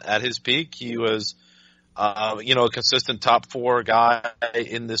talent at his peak, he was, a consistent top 4 guy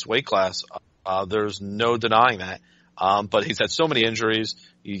in this weight class. There's no denying that. But he's had so many injuries.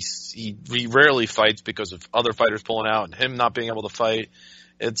 He rarely fights because of other fighters pulling out and him not being able to fight.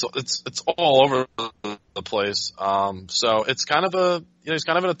 It's all over the place. So it's kind of he's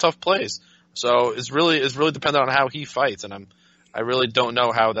kind of in a tough place. So it's really dependent on how he fights, and I really don't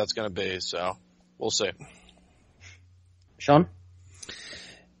know how that's going to be. So we'll see. Sean?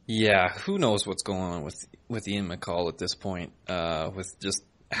 Yeah, who knows what's going on with Ian McCall at this point, with just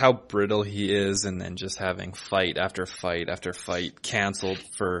how brittle he is, and then just having fight after fight after fight canceled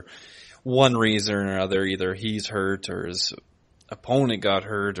for one reason or another. Either he's hurt or his opponent got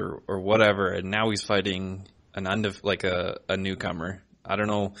hurt or whatever, and now he's fighting a newcomer. I don't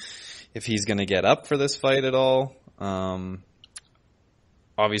know if he's going to get up for this fight at all.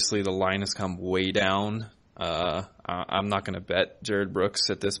 Obviously, the line has come way down. I'm not going to bet Jared Brooks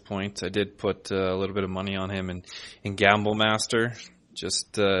at this point. I did put a little bit of money on him in Gamble Master,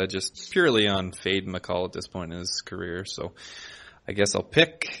 just purely on fade McCall at this point in his career. So I guess I'll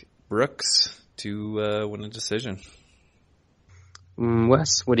pick Brooks to win a decision.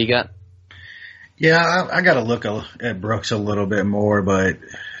 Wes, what do you got? Yeah, I got to look at Brooks a little bit more, but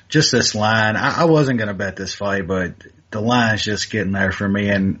just this line, I wasn't going to bet this fight, but the line's just getting there for me,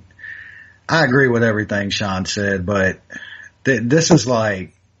 and I agree with everything Sean said, but this is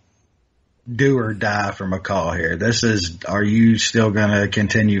like do or die for McCall here. Are you still going to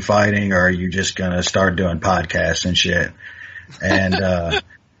continue fighting, or are you just going to start doing podcasts and shit? And,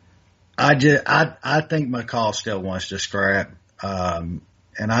 I think McCall still wants to scrap. And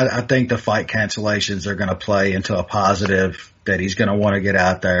I think the fight cancellations are going to play into a positive, that he's going to want to get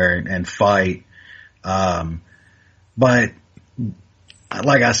out there and fight. But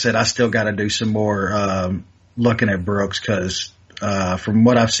like I said, I still got to do some more, looking at Brooks, cause, from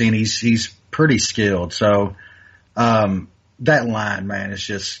what I've seen, he's pretty skilled. So, that line, man, is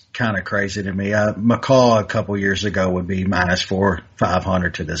just kind of crazy to me. McCall a couple years ago would be minus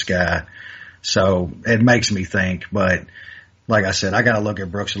 500 to this guy. So it makes me think, but like I said, I got to look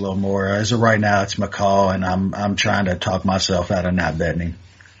at Brooks a little more. As of right now, it's McCall, and I'm trying to talk myself out of not betting him.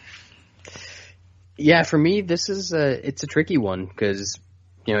 Yeah, for me, this is it's a tricky one, because,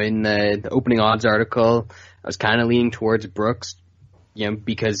 you know, in the opening odds article, I was kind of leaning towards Brooks, you know,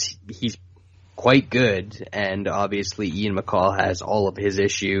 because he's quite good, and obviously Ian McCall has all of his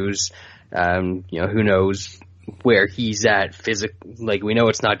issues. You know, who knows where he's at like, we know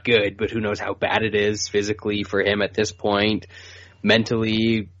it's not good, but who knows how bad it is physically for him at this point.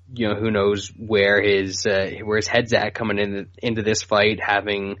 Mentally, you know, who knows where his head's at coming into this fight,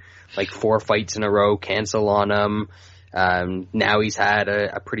 having like 4 fights in a row cancel on him. Now he's had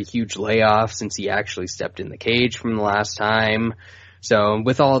a pretty huge layoff since he actually stepped in the cage from the last time. So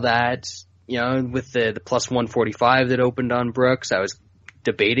with all that, you know, with the plus 145 that opened on Brooks, I was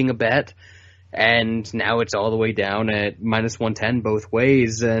debating a bet, and now it's all the way down at minus 110 both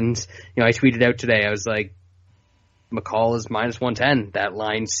ways. And, you know, I tweeted out today, I was like, McCall is minus 110. That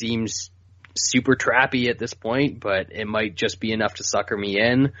line seems super trappy at this point, but it might just be enough to sucker me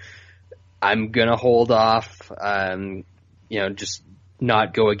in. I'm going to hold off, you know, just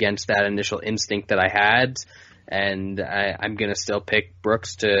not go against that initial instinct that I had. And I'm going to still pick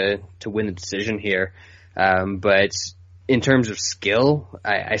Brooks to win the decision here. But in terms of skill,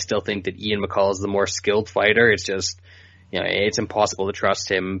 I still think that Ian McCall is the more skilled fighter. It's just, you know, it's impossible to trust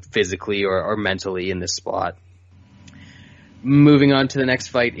him physically or mentally in this spot. Moving on to the next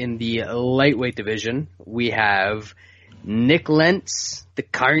fight in the lightweight division, we have Nick Lentz, the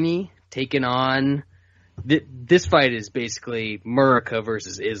Carney, taking on... This fight is basically Murica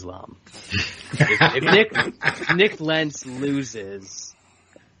versus Islam. If Nick Lentz loses,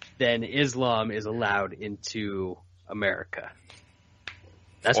 then Islam is allowed into America.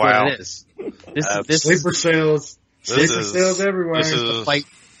 That's wow. what it is. This Sleeper cells. Sleeper cells everywhere. This is the fight.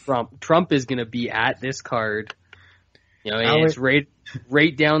 Trump is going to be at this card. You know, and it's right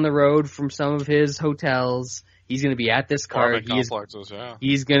down the road from some of his hotels. He's going to be at this card.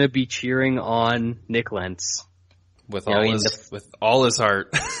 He's going to be cheering on Nick Lentz with all his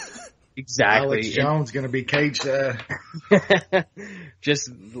heart. Exactly. Alex Jones going to be caged. Just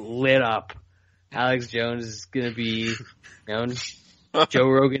lit up. Alex Jones is going to be, you know, Joe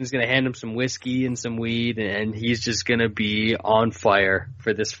Rogan's going to hand him some whiskey and some weed, and he's just going to be on fire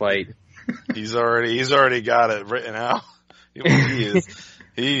for this fight. He's already got it written out.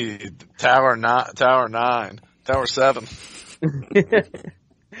 Tower 9. Tower 7.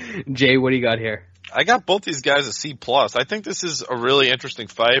 Jay, what do you got here? I got both these guys a C+. I think this is a really interesting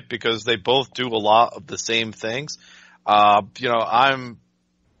fight because they both do a lot of the same things. You know, I'm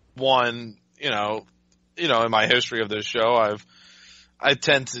one, you know, in my history of this show, I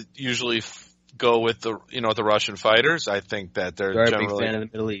tend to usually go with the Russian fighters. I think that they're generally a big fan of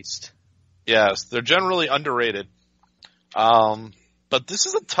the Middle East. Yes, they're generally underrated. But this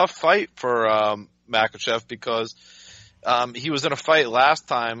is a tough fight for Makhachev because he was in a fight last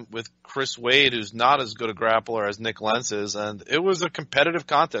time with Chris Wade, who's not as good a grappler as Nick Lentz is, and it was a competitive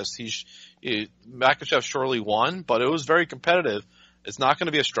contest. Makhachev surely won, but it was very competitive. It's not going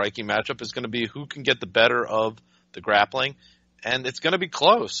to be a striking matchup. It's going to be who can get the better of the grappling, and it's going to be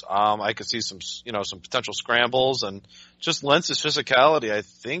close. I could see some potential scrambles, and just Lentz's physicality, I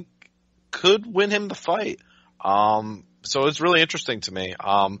think, could win him the fight. So it's really interesting to me.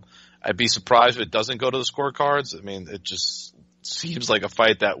 I'd be surprised if it doesn't go to the scorecards. I mean, it just seems like a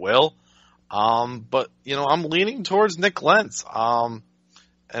fight that will. But, you know, I'm leaning towards Nick Lentz. And,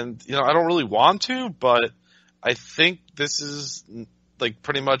 you know, I don't really want to, but I think this is like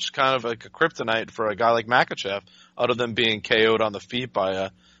pretty much kind of like a kryptonite for a guy like Makhachev, other than being KO'd on the feet by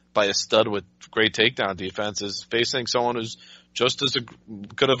a stud with great takedown defense, is facing someone who's just as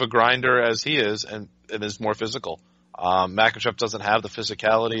good of a grinder as he is and is more physical. Makhachev doesn't have the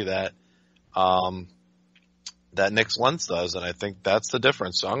physicality that Nick Lentz does, and I think that's the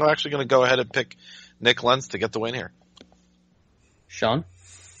difference. So I'm actually going to go ahead and pick Nick Lentz to get the win here. Sean?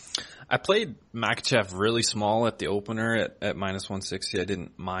 I played Makachev really small at the opener at minus 160. I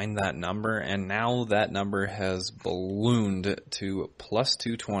didn't mind that number, and now that number has ballooned to plus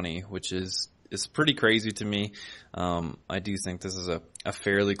 220, which is pretty crazy to me. I do think this is a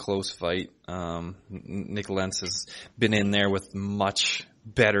fairly close fight. Nick Lentz has been in there with much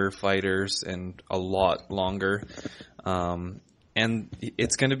better fighters and a lot longer. And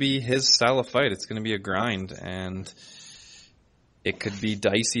it's going to be his style of fight. It's going to be a grind, and it could be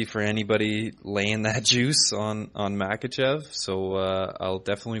dicey for anybody laying that juice on Makachev. So I'll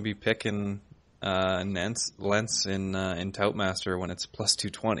definitely be picking Lentz in Toutmaster when it's plus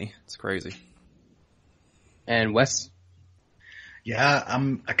 220. It's crazy. And Wes? Yeah,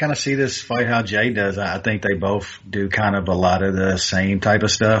 I kind of see this fight how Jay does. I think they both do kind of a lot of the same type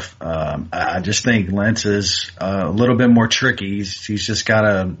of stuff. I just think Lentz is a little bit more tricky. He's just got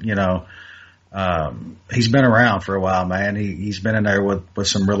to, he's been around for a while, man. He's been in there with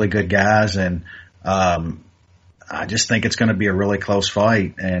some really good guys, and I just think it's going to be a really close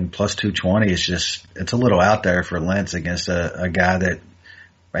fight. And plus 220 is it's a little out there for Lentz against a guy that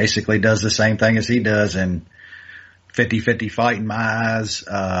basically does the same thing as he does, and 50-50 fight in my eyes.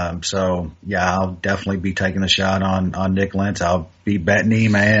 So yeah, I'll definitely be taking a shot on Nick Lentz. I'll be betting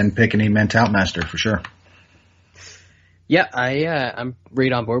him and picking him in Toutmaster for sure. Yeah, I'm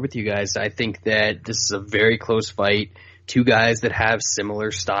right on board with you guys. I think that this is a very close fight. Two guys that have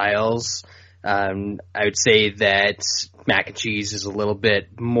similar styles. I would say that Mac and Cheese is a little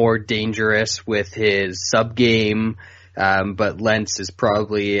bit more dangerous with his sub game, but Lentz is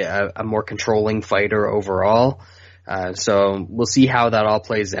probably a more controlling fighter overall. So we'll see how that all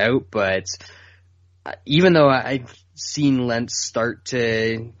plays out. But even though I've seen Lentz start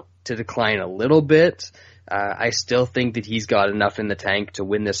to decline a little bit, I still think that he's got enough in the tank to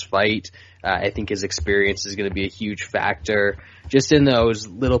win this fight. I think his experience is going to be a huge factor. Just in those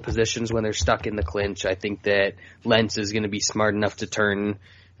little positions when they're stuck in the clinch, I think that Lentz is going to be smart enough to turn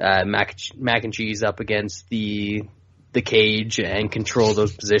Mac and Cheese up against the cage and control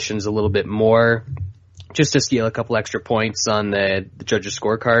those positions a little bit more, just to steal a couple extra points on the judges'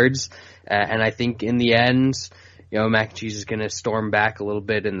 scorecards. And I think in the end, Mac and Cheese is going to storm back a little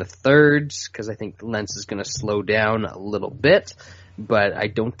bit in the thirds, because I think Lentz is going to slow down a little bit, but I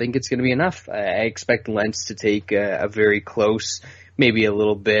don't think it's going to be enough. I expect Lentz to take a very close, maybe a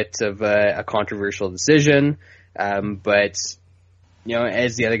little bit of a controversial decision. But,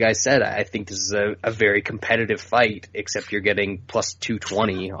 as the other guy said, I think this is a very competitive fight, except you're getting plus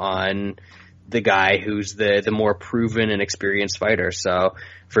 220 on the guy who's the more proven and experienced fighter. So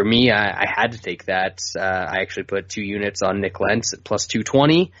for me, I had to take that. I actually put 2 units on Nick Lentz at plus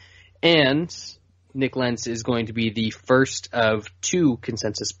 220, and Nick Lentz is going to be the first of 2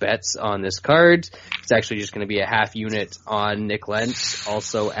 consensus bets on this card. It's actually just going to be a half unit on Nick Lentz,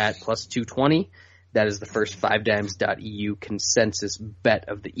 also at plus 220. That is the first 5dimes.eu consensus bet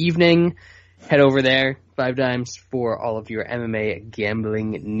of the evening. Head over there, 5dimes, for all of your MMA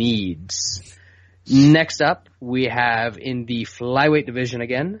gambling needs. Next up, we have in the flyweight division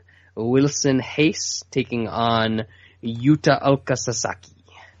again, Wilson Hayes taking on Yuta Okasasaki.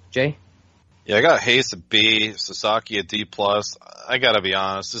 Jay? Yeah, I got Hayes at B, Sasaki at D+. I gotta be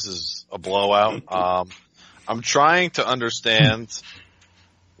honest, this is a blowout. I'm trying to understand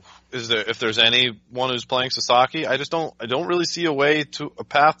if there's anyone who's playing Sasaki. I don't really see a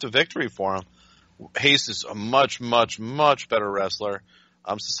path to victory for him. Hayes is a much, much, much better wrestler.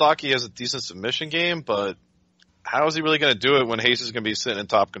 Sasaki has a decent submission game, but how is he really going to do it when Hayes is going to be sitting in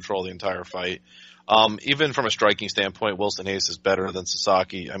top control the entire fight? Even from a striking standpoint, Wilson Hayes is better than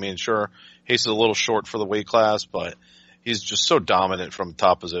Sasaki. I mean, sure, Hayes is a little short for the weight class, but he's just so dominant from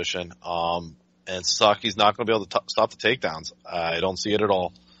top position. And Sasaki's not going to be able to stop the takedowns. I don't see it at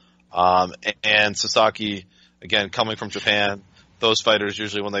all. And Sasaki, again, coming from Japan, those fighters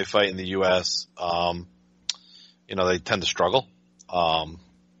usually when they fight in the U.S., they tend to struggle.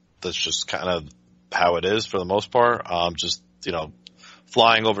 That's just kind of how it is for the most part.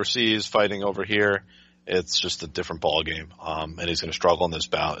 Flying overseas, fighting over here, it's just a different ball game. And he's going to struggle in this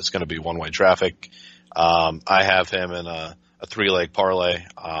bout. It's going to be one-way traffic. I have him in a 3-leg parlay.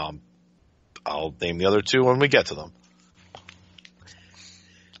 I'll name the other 2 when we get to them.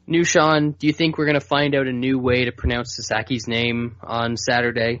 New Sean, do you think we're going to find out a new way to pronounce Sasaki's name on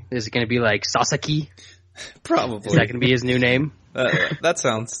Saturday? Is it going to be like Sasaki? Probably. Is that going to be his new name? That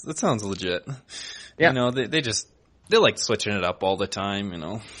sounds legit. Yeah. They like switching it up all the time,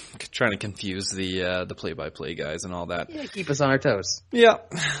 trying to confuse the play-by-play guys and all that. Yeah, keep us on our toes. Yeah.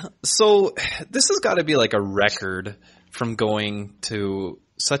 So this has got to be like a record from going to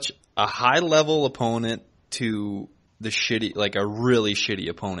such a high-level opponent to a really shitty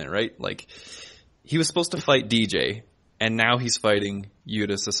opponent, right? Like, he was supposed to fight DJ, and now he's fighting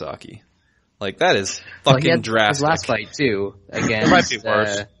Yuta Sasaki. Like, that is fucking drastic. His last fight too against. It might be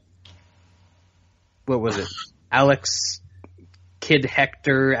worse. What was it? Alex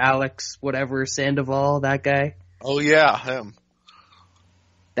whatever Sandoval, that guy. Oh yeah, him.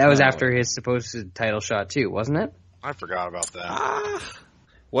 That was after his supposed title shot too, wasn't it? I forgot about that.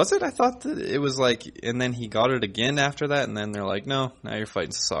 Was it? I thought that it was like, and then he got it again after that, and then they're like, no, now you're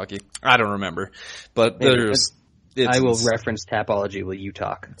fighting Sasaki. I don't remember, but I will reference Tapology while you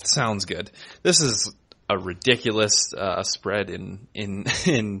talk. Sounds good. This is a ridiculous spread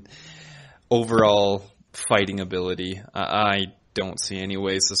in overall fighting ability. I don't see any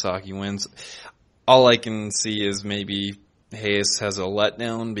way Sasaki wins. All I can see is maybe Hayes has a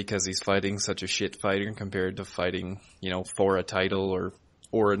letdown because he's fighting such a shit fighter compared to fighting, for a title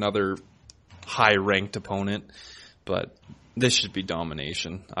or another high-ranked opponent. But this should be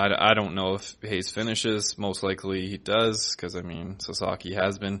domination. I don't know if Hayes finishes. Most likely he does, because, Sasaki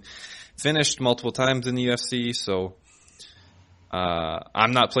has been finished multiple times in the UFC, so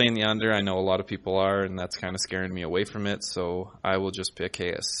I'm not playing the under. I know a lot of people are, and that's kind of scaring me away from it, so I will just pick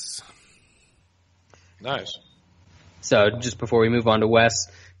Hayes. Nice. So, just before we move on to Wes,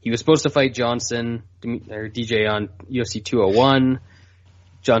 he was supposed to fight Johnson, or DJ, on UFC 201.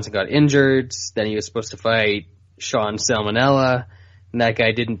 Johnson got injured. Then he was supposed to fight Sean Salmonella, and that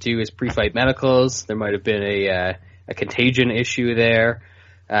guy didn't do his pre-fight medicals. There might have been a contagion issue there.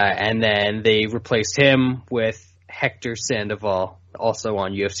 And then they replaced him with Hector Sandoval, also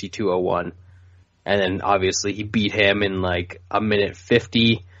on UFC 201. And then, obviously, he beat him in like a minute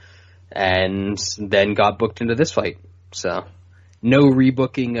 50, and then got booked into this fight. So, no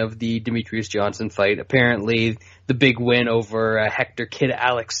rebooking of the Demetrius Johnson fight. Apparently, the big win over Hector Kid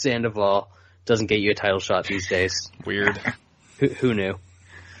Alex Sandoval doesn't get you a title shot these days. Weird. Who knew?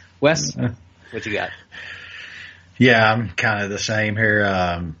 Wes, what you got? Yeah, I'm kind of the same here.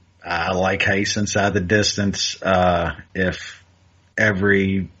 I like Hayes inside the distance. If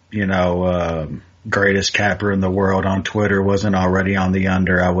every, greatest capper in the world on Twitter wasn't already on the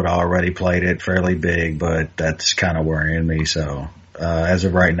under, I would have already played it fairly big, but that's kind of worrying me. So, as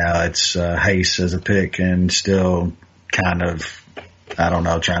of right now, it's Hayes as a pick, and still kind of,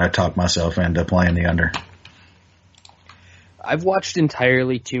 trying to talk myself into playing the under. I've watched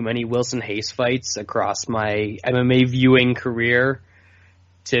entirely too many Wilson Hayes fights across my MMA viewing career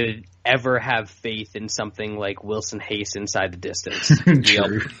to ever have faith in something like Wilson Hayes inside the distance.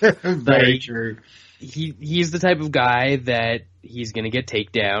 True. Very true. He's the type of guy that he's going to get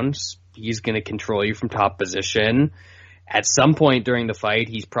takedowns. He's going to control you from top position. At some point during the fight,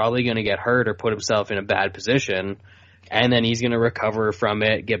 he's probably going to get hurt or put himself in a bad position. And then he's going to recover from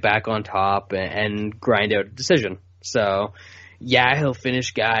it, get back on top, and grind out a decision. So, yeah, he'll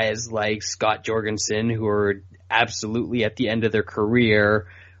finish guys like Scott Jorgensen, who are absolutely at the end of their career,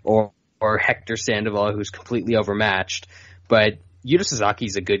 or Hector Sandoval, who's completely overmatched. But Yuta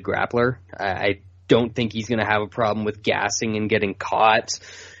Sasaki's a good grappler. I don't think he's going to have a problem with gassing and getting caught.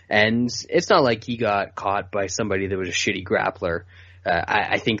 And it's not like he got caught by somebody that was a shitty grappler.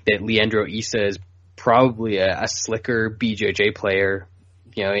 I think that Leandro Issa is probably a slicker BJJ player,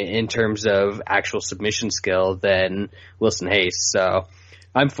 in terms of actual submission skill than Wilson Hayes. So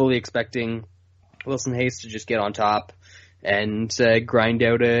I'm fully expecting Wilson Hayes to just get on top and grind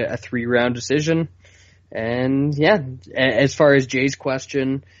out a 3-round decision. And yeah, as far as Jay's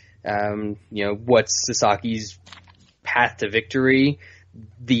question, what's Sasaki's path to victory?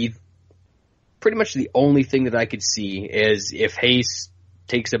 Pretty much the only thing that I could see is if Hayes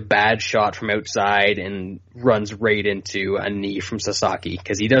takes a bad shot from outside and runs right into a knee from Sasaki,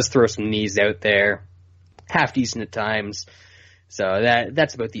 because he does throw some knees out there, half decent at times. So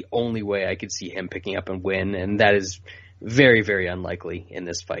that's about the only way I could see him picking up and win, and that is very, very unlikely in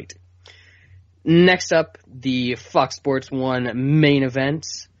this fight. Next up, the Fox Sports 1 main event.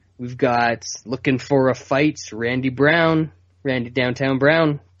 We've got, looking for a fight, Randy Downtown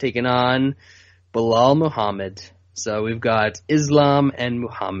Brown, taking on Bilal Muhammad. So we've got Islam and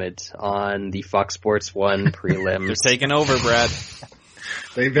Muhammad on the Fox Sports 1 prelims. They're taking over, Brad.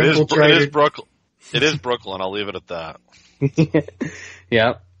 They've infiltrated. It is Brooklyn. I'll leave it at that.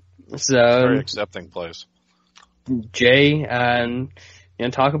 Yeah. So Very accepting place. Jay,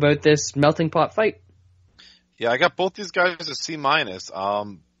 talk about this melting pot fight. Yeah, I got both these guys as C-.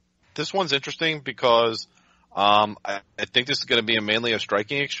 This one's interesting because I think this is going to be mainly a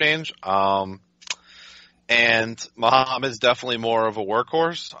striking exchange. And Muhammad's definitely more of a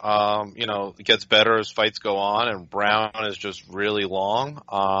workhorse. It gets better as fights go on, and Brown is just really long,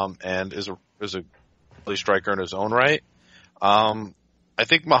 and is a striker in his own right. I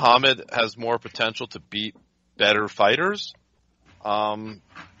think Muhammad has more potential to beat better fighters,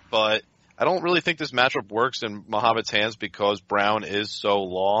 but I don't really think this matchup works in Muhammad's hands because Brown is so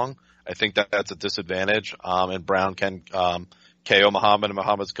long. I think that's a disadvantage, and Brown can KO Muhammad, and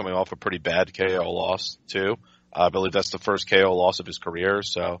Muhammad's coming off a pretty bad KO loss too. I believe that's the first KO loss of his career,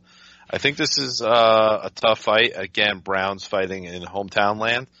 so I think this is a tough fight. Again, Brown's fighting in hometown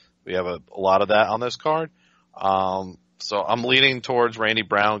land. We have a lot of that on this card. So I'm leaning towards Randy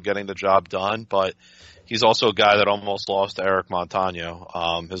Brown getting the job done, but he's also a guy that almost lost to Eric Montano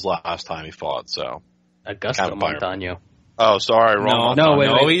his last time he fought. So Augusto Montano. Oh, sorry, wrong.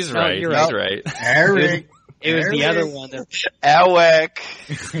 No, he's right. You're He's right. right. Eric. It was the other one that Alec.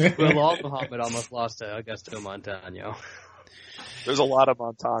 Bilal Muhammad almost lost to Augusto Montano. There's a lot of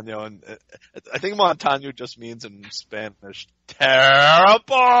Montano, and I think Montano just means in Spanish,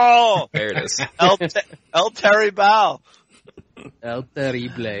 terrible! There it is. El Terrible. El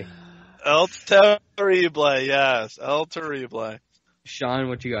Terrible. El Terrible, yes. El Terrible. Sean,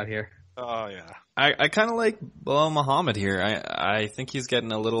 what you got here? Oh, yeah. I kind of like Bilal Muhammad here. I think he's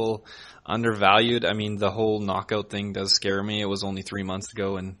getting a little undervalued. I mean, the whole knockout thing does scare me. It was only 3 months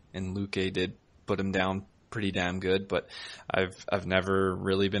ago, and Luque did put him down pretty damn good, but I've never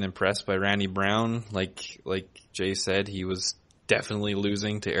really been impressed by Randy Brown. Like Jay said, he was definitely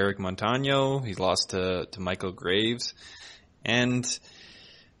losing to Eric Montano. He's lost to Michael Graves. And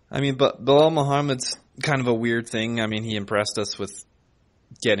I mean, but Bilal Muhammad's kind of a weird thing. I mean, he impressed us with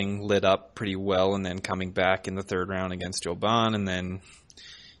getting lit up pretty well and then coming back in the third round against Joban, and then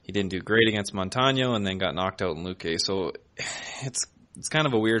he didn't do great against Montano and then got knocked out in Luque. So it's kind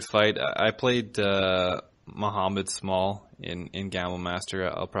of a weird fight. I played Muhammad small in Gamble Master.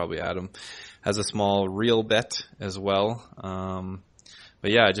 I'll probably add him as a small real bet as well.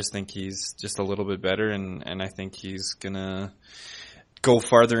 But yeah, I just think he's just a little bit better, and I think he's gonna go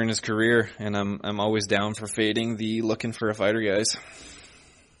farther in his career. And I'm always down for fading the looking for a fighter guys.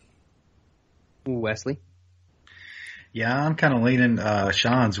 Wesley? Yeah, I'm kind of leaning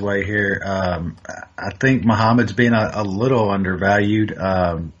Sean's way here. I think Muhammad's being a little undervalued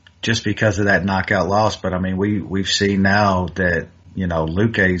just because of that knockout loss. But I mean, we've seen now that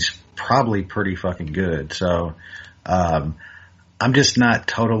Luque's probably pretty fucking good. So I'm just not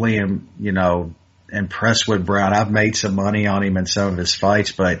totally impressed with Brown. I've made some money on him in some of his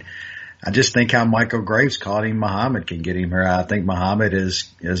fights, but I just think how Michael Graves caught him, Muhammad can get him here. I think Muhammad is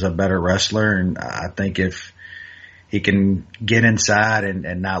a better wrestler, and I think if he can get inside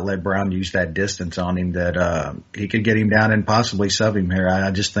and not let Brown use that distance on him, that he could get him down and possibly sub him here. I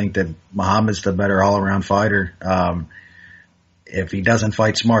just think that Muhammad's the better all-around fighter. If he doesn't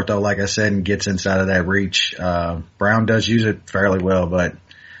fight smart, though, like I said, and gets inside of that reach, Brown does use it fairly well, but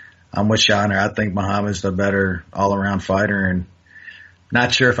I'm with Sean here. I think Muhammad's the better all-around fighter, and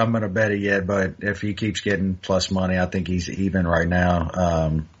not sure if I'm going to bet it yet, but if he keeps getting plus money, I think he's even right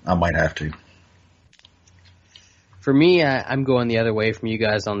now. I might have to. For me, I'm going the other way from you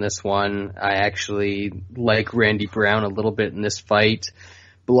guys on this one. I actually like Randy Brown a little bit in this fight.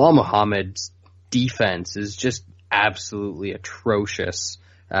 Bilal Muhammad's defense is just absolutely atrocious.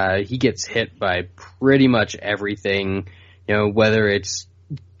 He gets hit by pretty much everything, whether it's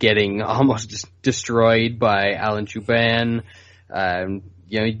getting almost destroyed by Alan Jouban.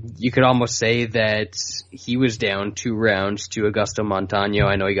 You could almost say that he was down 2 rounds to Augusto Montano.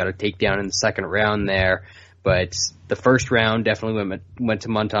 I know he got a takedown in the second round there, but the first round definitely went to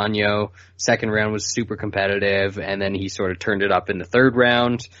Montano. Second round was super competitive, and then he sort of turned it up in the third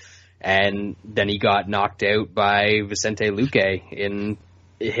round, and then he got knocked out by Vicente Luque in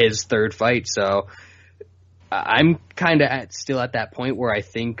his third fight. So I'm kind of still at that point where I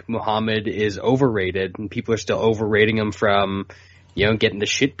think Muhammad is overrated, and people are still overrating him from, getting the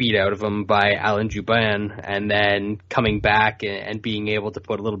shit beat out of him by Alan Jouban, and then coming back and being able to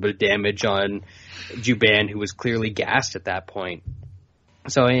put a little bit of damage on Jouban, who was clearly gassed at that point.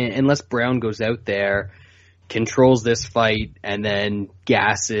 So unless Brown goes out there, controls this fight, and then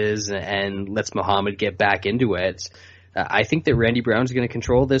gasses and lets Muhammad get back into it, I think that Randy Brown's going to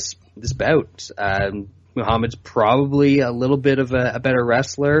control this bout. Muhammad's probably a little bit of a better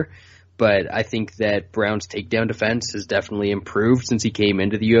wrestler, but I think that Brown's takedown defense has definitely improved since he came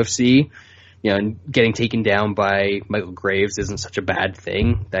into the UFC. And getting taken down by Michael Graves isn't such a bad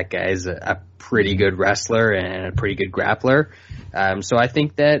thing. That guy's a pretty good wrestler and a pretty good grappler. So I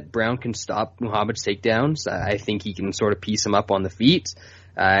think that Brown can stop Muhammad's takedowns. I think he can sort of piece him up on the feet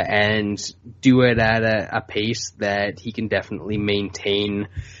and do it at a pace that he can definitely maintain.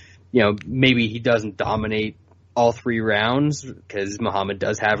 Maybe he doesn't dominate all 3 rounds because Muhammad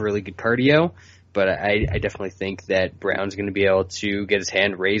does have really good cardio, but I definitely think that Brown's going to be able to get his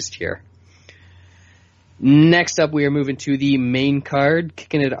hand raised here. Next up, we are moving to the main card,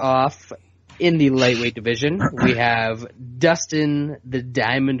 kicking it off in the lightweight division. We have Dustin the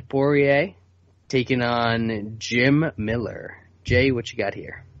Diamond Poirier taking on Jim Miller. Jay, what you got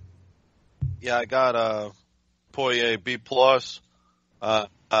here? Yeah, I got Poirier B+,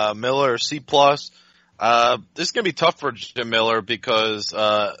 Miller C+. This is going to be tough for Jim Miller because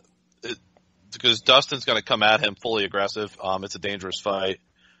Dustin's going to come at him fully aggressive. It's a dangerous fight.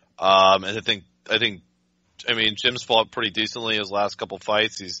 And I mean, Jim's fought pretty decently his last couple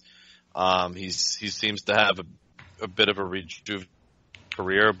fights. He seems to have a bit of a rejuvenated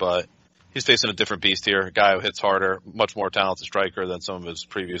career, but he's facing a different beast here. A guy who hits harder, much more talented striker than some of his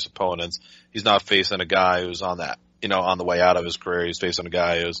previous opponents. He's not facing a guy who's on the way out of his career. He's facing a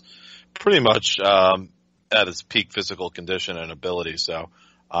guy who's pretty much at his peak physical condition and ability. So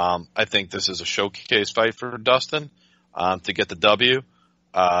I think this is a showcase fight for Dustin to get the W.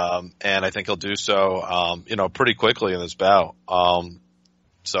 And I think he'll do so, pretty quickly in this bout.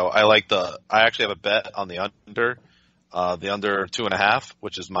 So I actually have a bet on the under 2.5,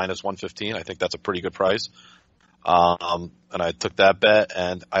 which is -115. I think that's a pretty good price. And I took that bet,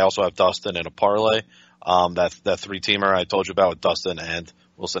 and I also have Dustin in a parlay. That 3-teamer I told you about with Dustin and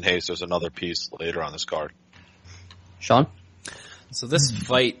Wilson Hayes. There's another piece later on this card. Sean? So this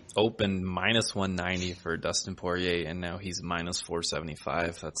fight opened -190 for Dustin Poirier, and now he's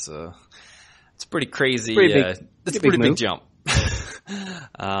 -475. That's pretty crazy. That's a pretty big jump.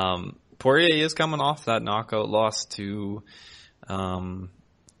 Poirier is coming off that knockout loss to Michael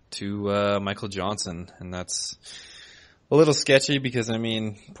Johnson, and that's a little sketchy because, I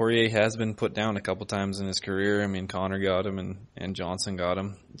mean, Poirier has been put down a couple times in his career. I mean, Conor got him and Johnson got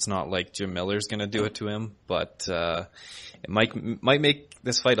him. It's not like Jim Miller's going to do it to him, but it might make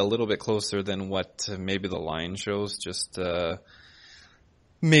this fight a little bit closer than what maybe the line shows. Just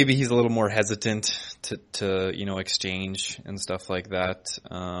maybe he's a little more hesitant to exchange and stuff like that.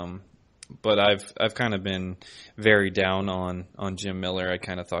 But I've kind of been very down on Jim Miller. I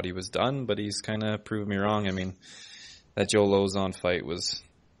kind of thought he was done, but he's kind of proved me wrong. I mean, that Joe Lozon fight was,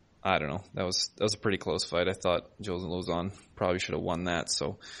 I don't know, that was a pretty close fight. I thought Joe Lozon probably should have won that.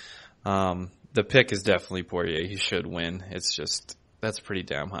 So the pick is definitely Poirier. He should win. It's just, that's a pretty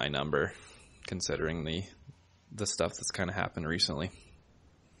damn high number considering the stuff that's kind of happened recently.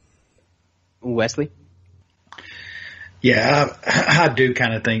 Wesley? Yeah, I do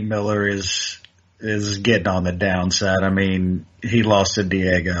kind of think Miller is getting on the downside. I mean, he lost to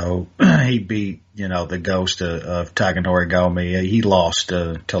Diego. He beat, the ghost of Takanori Gomi. He lost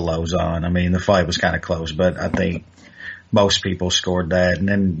to Lozon. I mean, the fight was kind of close, but I think most people scored that. And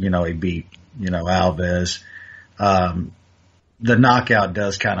then, he beat, Alves. The knockout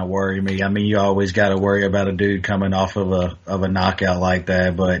does kind of worry me. I mean, you always got to worry about a dude coming off of a knockout like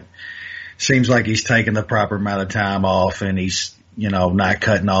that, but seems like he's taking the proper amount of time off and he's, not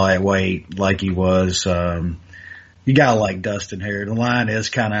cutting all that weight like he was. You gotta like Dustin here. The line is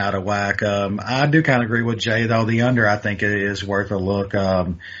kind of out of whack. I do kind of agree with Jay though. The under, I think it is worth a look.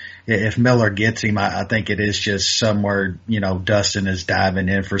 If Miller gets him, I think it is just somewhere, Dustin is diving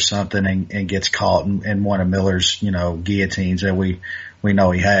in for something and gets caught in one of Miller's, guillotines that we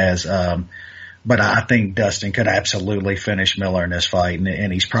know he has. But I think Dustin could absolutely finish Miller in this fight,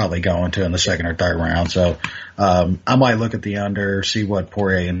 and he's probably going to in the second or third round. So I might look at the under, see what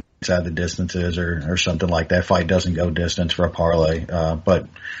Poirier inside the distance is or something like that. Fight doesn't go distance for a parlay. But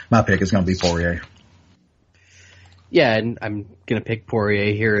my pick is going to be Poirier. Yeah, and I'm going to pick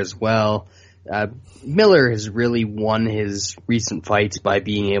Poirier here as well. Miller has really won his recent fights by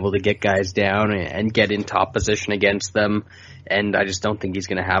being able to get guys down and get in top position against them, and I just don't think he's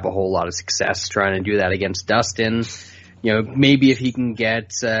going to have a whole lot of success trying to do that against Dustin. Maybe if he can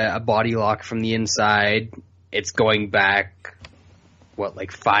get a body lock from the inside, it's going back,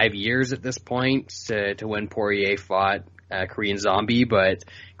 5 years at this point to when Poirier fought Korean Zombie, but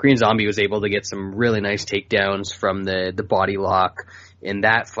Korean Zombie was able to get some really nice takedowns from the body lock in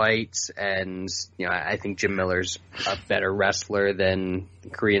that fight, and I think Jim Miller's a better wrestler than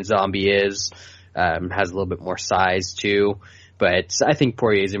Korean Zombie is. Has a little bit more size too, but I think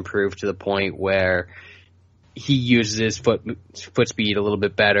Poirier's improved to the point where he uses his foot speed a little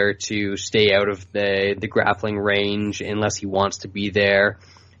bit better to stay out of the grappling range unless he wants to be there,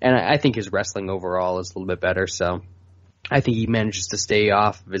 and I think his wrestling overall is a little bit better. So I think he manages to stay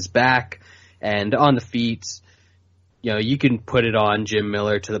off of his back and on the feet. You can put it on Jim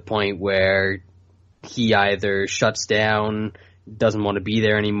Miller to the point where he either shuts down, doesn't want to be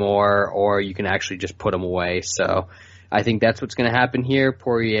there anymore, or you can actually just put him away. So I think that's what's going to happen here.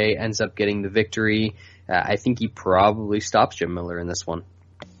 Poirier ends up getting the victory. I think he probably stops Jim Miller in this one.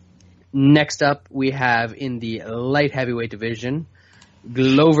 Next up, we have in the light heavyweight division,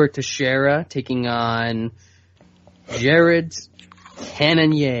 Glover Teixeira taking on Jared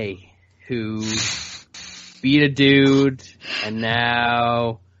Cannonier, who beat a dude, and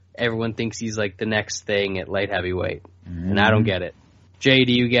now everyone thinks he's like the next thing at light heavyweight. And I don't get it. Jay,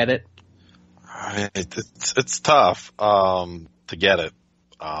 do you get it? It's tough to get it.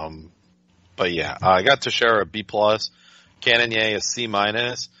 But yeah, I got Teixeira a B+, Cannonier a C-.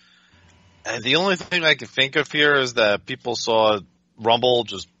 And the only thing I can think of here is that people saw Rumble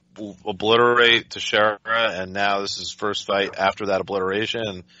just obliterate Teixeira, and now this is his first fight after that obliteration,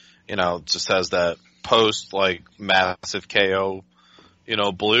 and, you know, just has that post, like, massive KO, you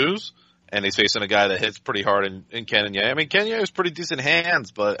know, blues, and he's facing a guy that hits pretty hard in Cannonier. I mean, Cannonier has pretty decent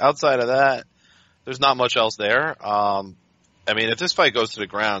hands, but outside of that, there's not much else there. I mean, if this fight goes to the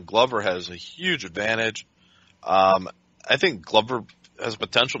ground, Glover has a huge advantage. I think Glover has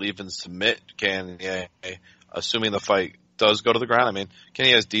potential to even submit Cannonier, assuming the fight does go to the ground. I mean,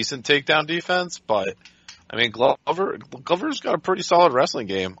 Cannonier has decent takedown defense, but I mean, Glover's got a pretty solid wrestling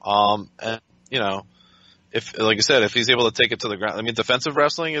game. And you know, if, like I said, if he's able to take it to the ground, I mean, defensive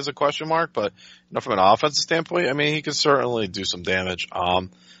wrestling is a question mark, but, you know, from an offensive standpoint, I mean, he can certainly do some damage. And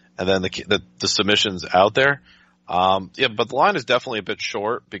then the submissions out there. Yeah, but the line is definitely a bit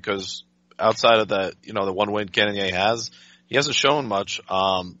short because outside of that, you know, the one win Cannonier has, he hasn't shown much,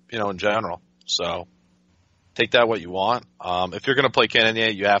 you know, in general. So take that what you want. If you're going to play Cannonier,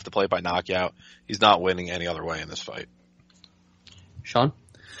 you have to play by knockout. He's not winning any other way in this fight. Sean?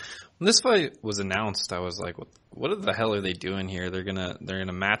 When this fight was announced, I was like, what the hell are they doing here? They're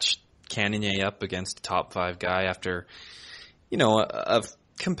gonna match Cannonier up against a top 5 guy after, you know, a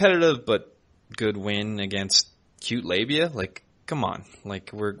competitive but good win against Cute Labia. Like, come on,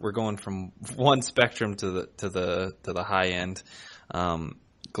 like we're going from one spectrum to the high end.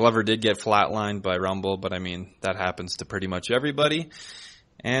 Glover did get flatlined by Rumble, but I mean that happens to pretty much everybody.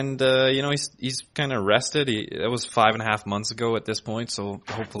 And you know, he's kind of rested. It was 5.5 months ago at this point, so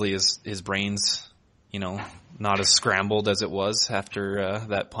hopefully his brain's, you know, not as scrambled as it was after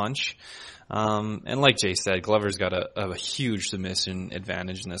that punch. And like Jay said, Glover's got a huge submission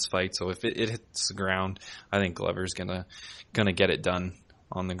advantage in this fight. So if it hits the ground, I think Glover's gonna get it done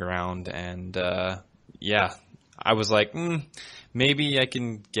on the ground. And yeah, I was like, maybe I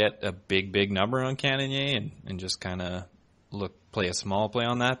can get a big number on Cannonier and just kind of play a small play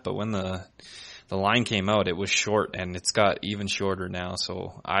on that. But when the line came out, it was short, and it's got even shorter now.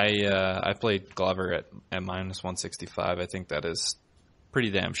 So I played Glover at -165. I think that is pretty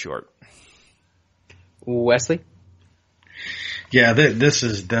damn short. Wesley? Yeah, this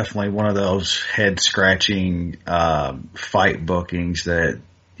is definitely one of those head-scratching fight bookings that,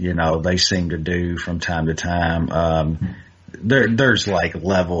 you know, they seem to do from time to time. There's like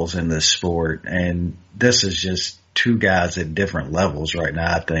levels in this sport, and this is just two guys at different levels right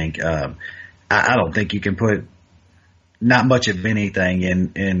now, I think. I don't think you can put not much of anything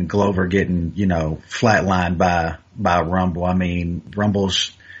in Glover getting, you know, flatlined by Rumble. I mean,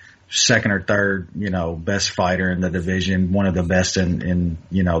 Rumble's second or third, you know, best fighter in the division, one of the best in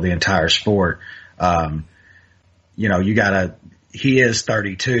you know, the entire sport. You know, he is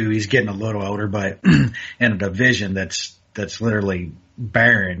 32. He's getting a little older, but in a division that's literally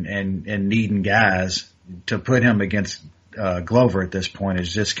barren and needing guys, to put him against Glover at this point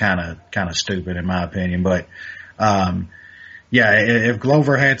is just kind of stupid in my opinion. But yeah, if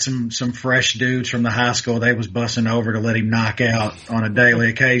Glover had some fresh dudes from the high school they was busting over to let him knock out on a daily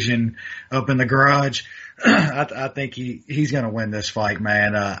occasion up in the garage, I think he's going to win this fight,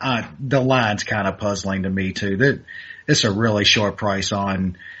 man. The line's kind of puzzling to me too. It's a really short price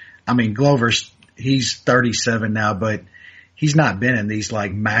on. I mean, he's 37 now, but he's not been in these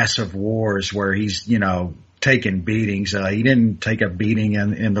like massive wars where he's, you know, taking beatings. He didn't take a beating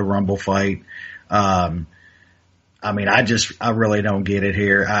in the Rumble fight. I mean, I really don't get it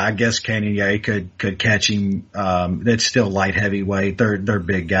here. I guess Cannonier could catch him. That's still light heavyweight. They're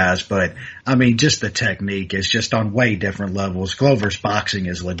big guys, but I mean, just the technique is just on way different levels. Glover's boxing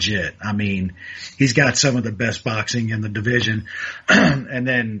is legit. I mean, he's got some of the best boxing in the division. And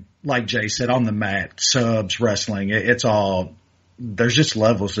then, like Jay said, on the mat, subs, wrestling, it's all, there's just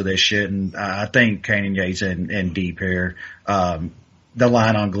levels to this shit. And I think Cannonier's in deep here. The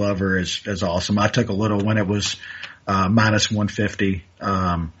line on Glover is awesome. I took a little when it was -150,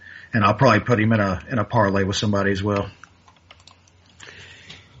 and I'll probably put him in a parlay with somebody as well.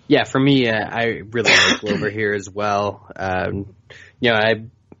 Yeah, for me, I really like Glover here as well. You know,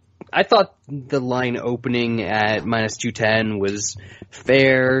 I thought the line opening at -210 was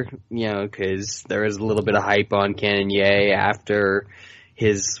fair, because there was a little bit of hype on Cannonier after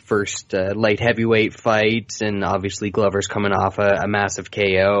his first light heavyweight fight, and obviously Glover's coming off a massive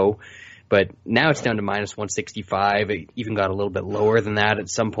KO. But now it's down to -165. It even got a little bit lower than that at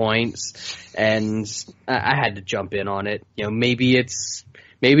some points, and I had to jump in on it. Maybe it's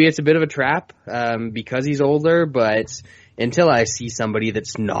a bit of a trap because he's older, but until I see somebody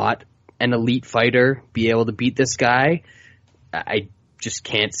that's not an elite fighter be able to beat this guy, I just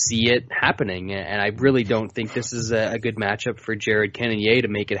can't see it happening. And I really don't think this is a good matchup for Jared Cannonier to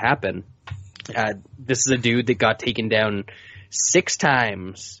make it happen. This is a dude that got taken down 6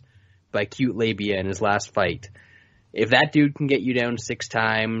 times by Cute Labia in his last fight. If that dude can get you down 6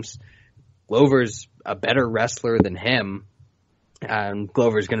 times, Glover's a better wrestler than him.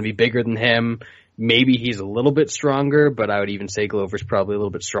 Glover's going to be bigger than him. Maybe he's a little bit stronger, but I would even say Glover's probably a little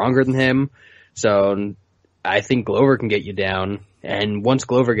bit stronger than him. So I think Glover can get you down. And once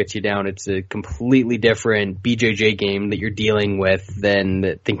Glover gets you down, it's a completely different BJJ game that you're dealing with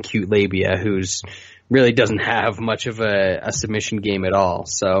than Cute Labia, who's really doesn't have much of a submission game at all.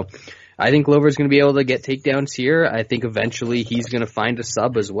 So I think Glover's going to be able to get takedowns here. I think eventually he's going to find a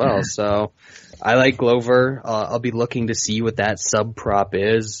sub as well. So I like Glover. I'll be looking to see what that sub prop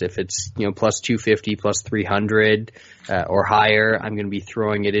is. If it's plus 250, plus 300 or higher, I'm going to be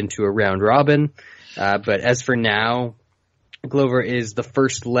throwing it into a round robin. But as for now, Glover is the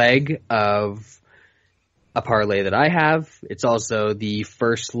first leg of a parlay that I have. It's also the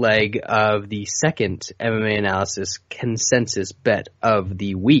first leg of the second MMA Analysis consensus bet of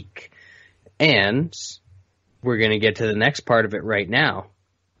the week. And we're going to get to the next part of it right now.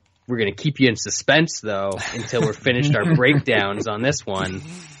 We're going to keep you in suspense, though, until we're finished our breakdowns on this one.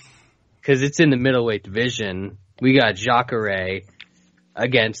 Because it's in the middleweight division. We got Jacare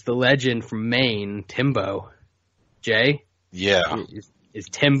against the legend from Maine, Timbo. Jay? Yeah. Is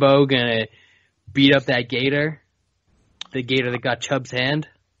Timbo going to beat up that Gator? The Gator that got Chubb's hand?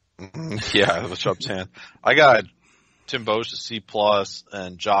 Yeah, the Chubb's hand. I got Timbo is a C+,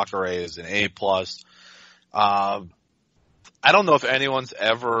 and Jacare is an A+. I don't know if anyone's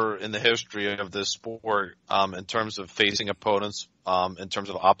ever in the history of this sport, in terms of facing opponents, in terms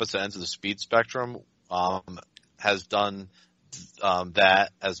of opposite ends of the speed spectrum, has done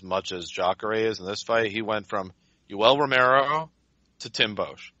that as much as Jacare is in this fight. He went from Yoel Romero to Tim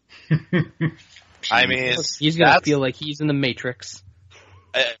Bosch. I mean, he's going to feel like he's in the Matrix.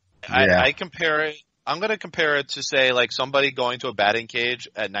 I compare it. I'm going to compare it to, say, like somebody going to a batting cage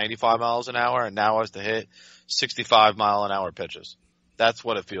at 95 miles an hour and now has to hit 65 mile an hour pitches. That's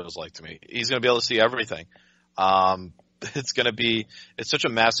what it feels like to me. He's going to be able to see everything. It's such a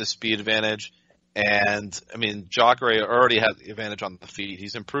massive speed advantage. And I mean, Jacare already has the advantage on the feet.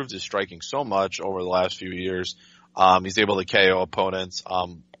 He's improved his striking so much over the last few years. He's able to KO opponents,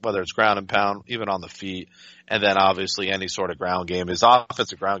 whether it's ground and pound, even on the feet. And then obviously any sort of ground game. His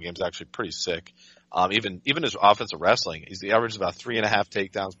offensive ground game is actually pretty sick. Even his offensive wrestling, he averages about 3.5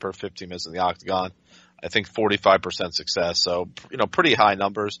 takedowns per 15 minutes in the octagon. I think 45% success. So, pretty high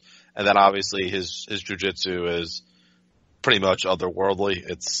numbers. And then obviously his jiu-jitsu is pretty much otherworldly.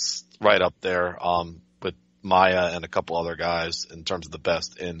 It's right up there, with Maya and a couple other guys in terms of the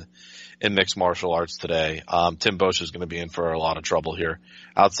best in mixed martial arts today. Tim Bosch is going to be in for a lot of trouble here.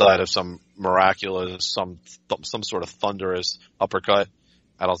 Outside of some miraculous, some sort of thunderous uppercut,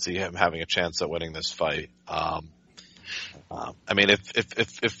 I don't see him having a chance at winning this fight. I mean,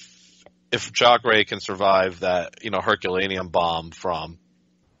 if Jacare can survive that, Herculaneum bomb from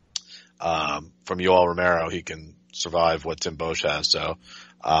Yoel Romero, he can survive what Tim Bosch has. So,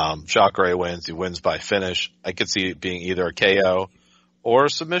 Jacare wins. He wins by finish. I could see it being either a KO or a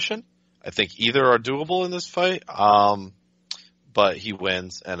submission. I think either are doable in this fight. But he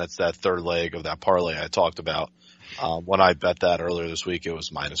wins, and it's that third leg of that parlay I talked about. When I bet that earlier this week, it was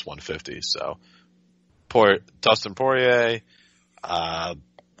 -150. So, Dustin Poirier,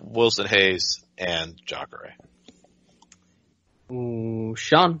 Wilson Hayes, and Jacare. Ooh,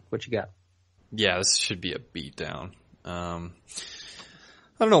 Sean, what you got? Yeah, this should be a beatdown. I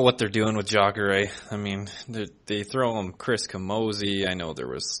don't know what they're doing with Jacare. I mean, they throw him Chris Camozzi. I know there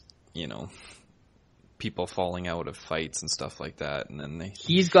was, people falling out of fights and stuff like that, and then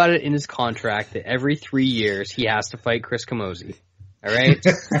he's got it in his contract that every 3 years he has to fight Chris Camozzi. All right,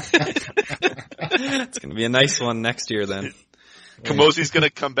 it's going to be a nice one next year then. Camozzi's going to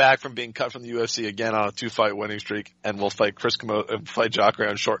come back from being cut from the UFC again on a 2-fight winning streak, and we'll fight fight Jacare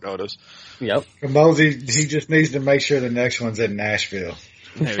on short notice. Yep. Camozzi, he just needs to make sure the next one's in Nashville.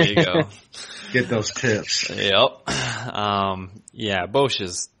 There you go. Get those tips. Yep. Yeah, Bosch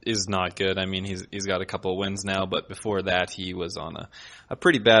is not good. I mean, he's got a couple of wins now, but before that, he was on a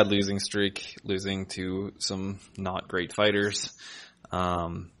pretty bad losing streak, losing to some not great fighters.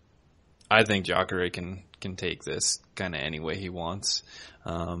 I think Jacare can take this kind of any way he wants.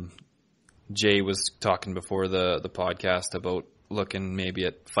 Jay was talking before the podcast about looking maybe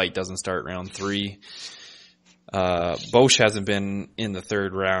at fight doesn't start round 3. Bosch hasn't been in the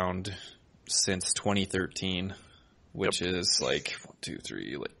third round since 2013, which is like 1, 2,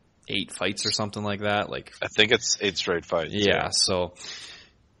 3, like 8 fights or something like that. Like I think it's 8 straight fights. Yeah, so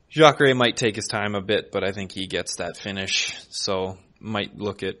Jacare might take his time a bit, but I think he gets that finish. So might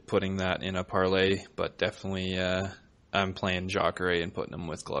look at putting that in a parlay, but definitely I'm playing Jacare and putting him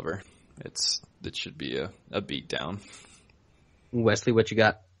with Glover. It should be a beat down. Wesley, what you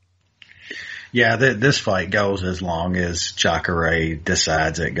got? Yeah, this fight goes as long as Jacare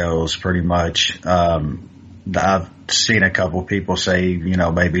decides it goes, pretty much. I've seen a couple people say,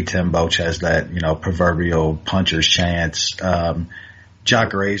 maybe Tim Boach has that, proverbial puncher's chance.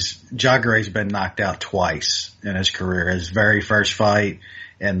 Jacare's been knocked out twice in his career. His very first fight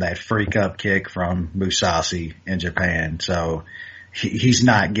and that freak up kick from Musashi in Japan. So he's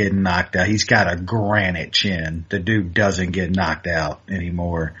not getting knocked out. He's got a granite chin. The dude doesn't get knocked out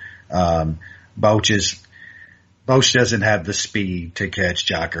anymore. Boach doesn't have the speed to catch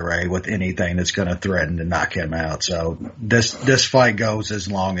Jacare with anything that's going to threaten to knock him out. So this fight goes as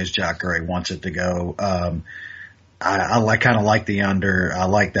long as Jacare wants it to go. I kind of like the under. I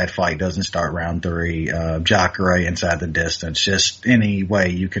like that fight doesn't start round 3. Jacare inside the distance. Just any way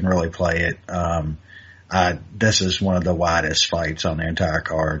you can really play it. This is one of the widest fights on the entire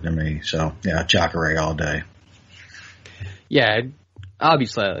card to me. So yeah, Jacare all day. Yeah,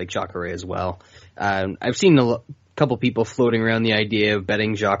 obviously I like Jacare as well. I've seen a couple people floating around the idea of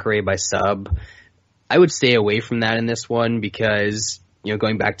betting Jacare by sub. I would stay away from that in this one because,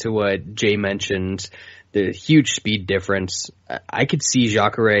 going back to what Jay mentioned, the huge speed difference, I could see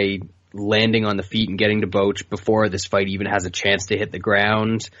Jacare landing on the feet and getting to Boach before this fight even has a chance to hit the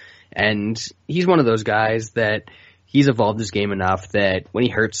ground. And he's one of those guys that he's evolved his game enough that when he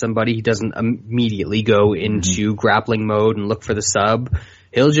hurts somebody, he doesn't immediately go into grappling mode and look for the sub.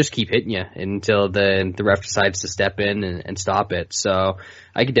 He'll just keep hitting you until the ref decides to step in and stop it. So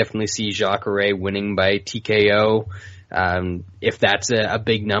I could definitely see Jacare winning by TKO. If that's a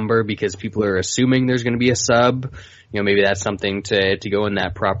big number because people are assuming there's going to be a sub, maybe that's something to go in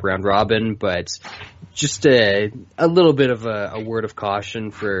that prop round robin. But just a little bit of a word of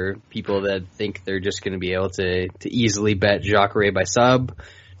caution for people that think they're just going to be able to easily bet Jacare by sub.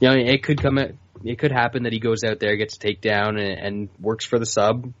 It could happen that he goes out there, gets a takedown, and works for the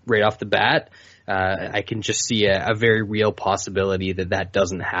sub right off the bat. I can just see a very real possibility that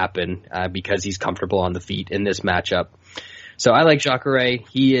doesn't happen because he's comfortable on the feet in this matchup. So I like Jacare.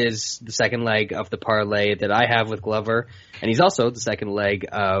 He is the second leg of the parlay that I have with Glover, and he's also the second leg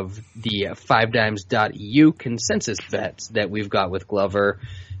of the 5dimes.eu consensus bets that we've got with Glover.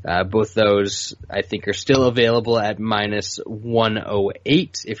 Both those, I think, are still available at minus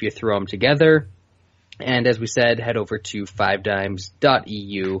 108 if you throw them together. And as we said, head over to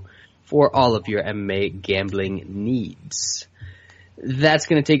 5dimes.eu for all of your MMA gambling needs. That's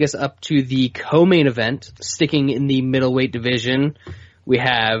going to take us up to the co-main event. Sticking in the middleweight division, we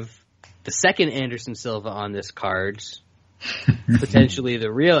have the second Anderson Silva on this card, potentially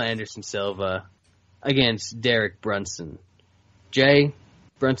the real Anderson Silva, against Derek Brunson. Jay,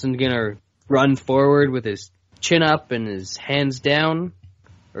 Brunson going to run forward with his chin up and his hands down,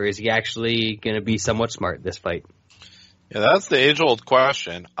 or is he actually going to be somewhat smart this fight? Yeah, that's the age-old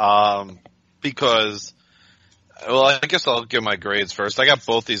question. Because, well, I guess I'll give my grades first. I got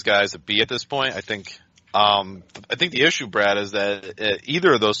both these guys a B at this point. I think the issue, Brad, is that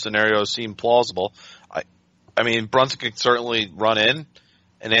either of those scenarios seem plausible. I mean, Brunson could certainly run in,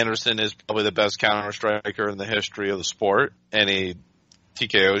 and Anderson is probably the best counter striker in the history of the sport, and he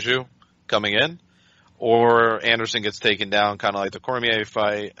TKOs you coming in. Or Anderson gets taken down, kind of like the Cormier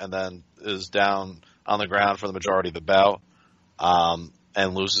fight, and then is down on the ground for the majority of the bout,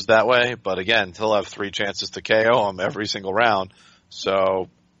 and loses that way. But again, he'll have 3 chances to KO him every single round. So,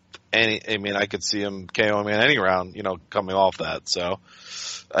 I could see him KO him in any round, coming off that. So,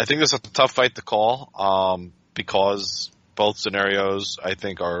 I think this is a tough fight to call, because both scenarios, I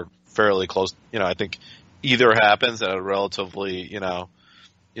think, are fairly close. I think either happens at a relatively, a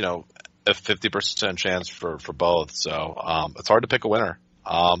 50% chance for both. So, it's hard to pick a winner.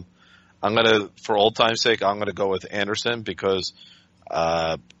 For old time's sake, I'm gonna go with Anderson because,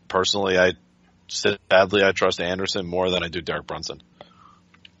 personally, I trust Anderson more than I do Derek Brunson.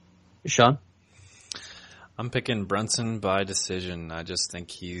 Sean? I'm picking Brunson by decision. I just think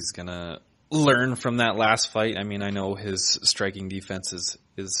he's going to learn from that last fight. I mean, I know his striking defense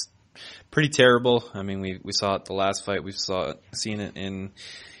is pretty terrible. I mean, we saw it the last fight. We've seen it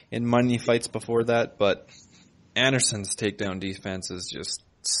in money fights before that, but Anderson's takedown defense is just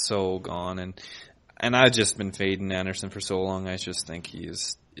so gone, and I've just been fading Anderson for so long. I just think he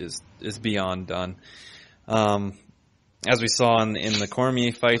is beyond done. As we saw in the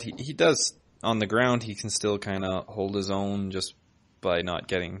Cormier fight, he does on the ground. He can still kind of hold his own just by not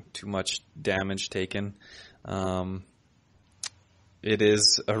getting too much damage taken. It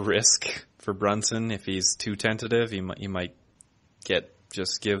is a risk for Brunson if he's too tentative. He might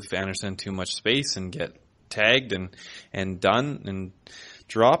give Anderson too much space and get tagged and done and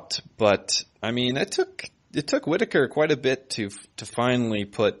dropped. But I mean, it took Whitaker quite a bit to finally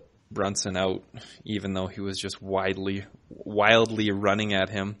put Brunson out, even though he was just wildly running at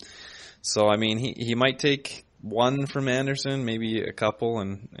him. So I mean, he might take one from Anderson, maybe a couple,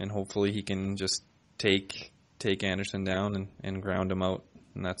 and hopefully he can just take Anderson down and ground him out.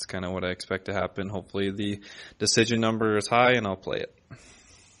 And that's kind of what I expect to happen. Hopefully the decision number is high, and I'll play it.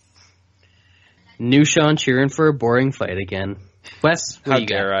 New Sean cheering for a boring fight again. Wes, How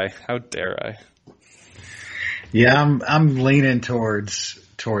dare I? Yeah, I'm leaning towards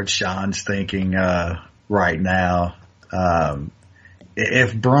Sean's thinking right now.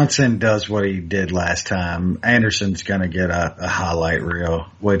 If Brunson does what he did last time, Anderson's going to get a highlight reel,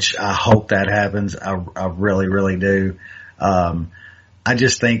 which I hope that happens. I really, really do. I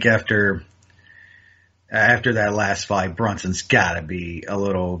just think after that last fight, Brunson's got to be a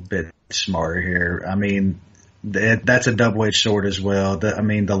little bit smarter here. I mean, that's a double-edged sword as well.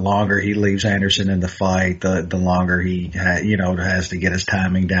 The longer he leaves Anderson in the fight, the longer he has to get his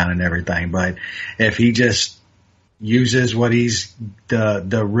timing down and everything. But if he just uses what he's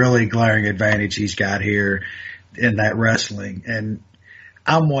the really glaring advantage he's got here in that wrestling, and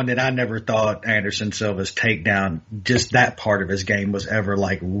I'm one that I never thought Anderson Silva's takedown, just that part of his game was ever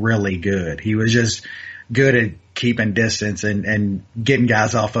like really good. He was just good at keeping distance and getting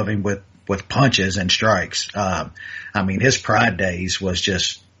guys off of him with punches and strikes. His Pride days was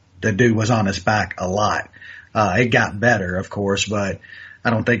just, the dude was on his back a lot. It got better, of course, but I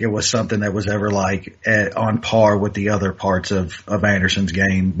don't think it was something that was ever like on par with the other parts of Anderson's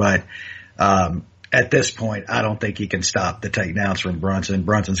game. But at this point, I don't think he can stop the takedowns from Brunson.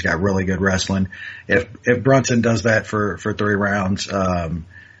 Brunson's got really good wrestling. If Brunson does that for 3 rounds,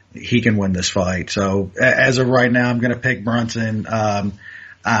 he can win this fight. So as of right now, I'm going to pick Brunson.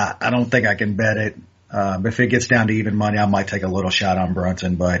 I don't think I can bet it. If it gets down to even money, I might take a little shot on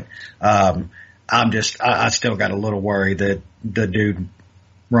Brunson, but I still got a little worry that the dude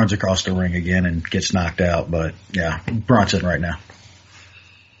runs across the ring again and gets knocked out. But yeah, Brunson right now.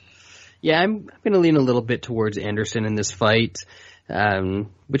 Yeah, I'm going to lean a little bit towards Anderson in this fight,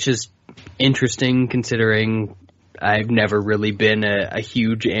 which is interesting considering I've never really been a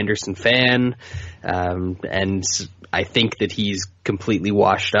huge Anderson fan, and I think that he's completely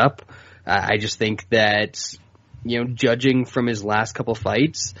washed up. I just think that, judging from his last couple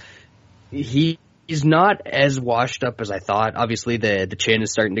fights, he's not as washed up as I thought. Obviously, the chin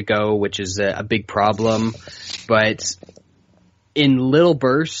is starting to go, which is a big problem, but in little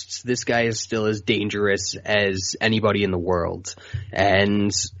bursts, this guy is still as dangerous as anybody in the world. And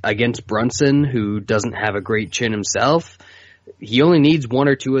against Brunson, who doesn't have a great chin himself, he only needs 1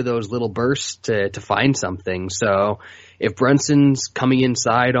 or 2 of those little bursts to find something. So if Brunson's coming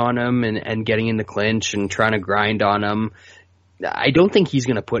inside on him and getting in the clinch and trying to grind on him, I don't think he's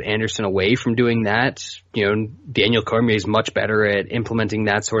going to put Anderson away from doing that. Daniel Cormier is much better at implementing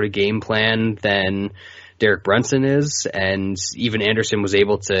that sort of game plan than Derek Brunson is, and even Anderson was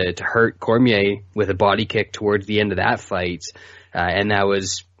able to hurt Cormier with a body kick towards the end of that fight, and that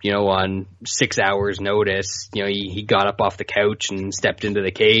was, on 6 hours notice. He got up off the couch and stepped into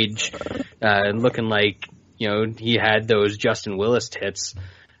the cage, looking like, he had those Justin Willis tits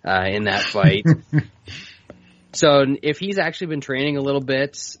in that fight. So if he's actually been training a little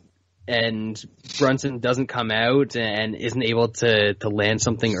bit and Brunson doesn't come out and isn't able to land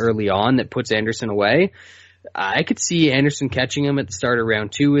something early on that puts Anderson away, I could see Anderson catching him at the start of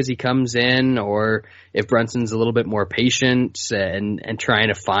round 2 as he comes in, or if Brunson's a little bit more patient and trying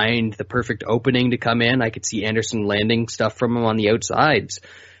to find the perfect opening to come in, I could see Anderson landing stuff from him on the outsides.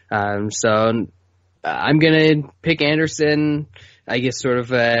 So I'm going to pick Anderson, I guess sort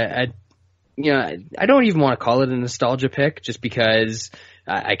of I don't even want to call it a nostalgia pick just because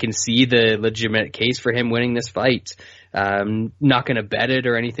I can see the legitimate case for him winning this fight. Not going to bet it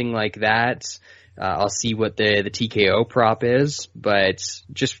or anything like that. I'll see what the TKO prop is, but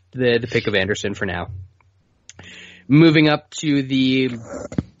just the pick of Anderson for now. Moving up to the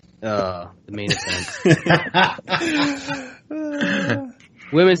main event.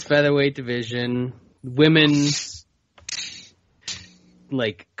 Women's featherweight division. Women's,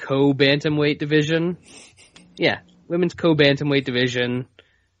 like, co-bantamweight division. Yeah, women's co-bantamweight division.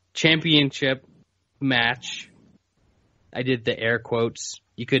 Championship match. I did the air quotes.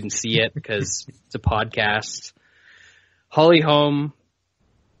 You couldn't see it because it's a podcast. Holly Holm,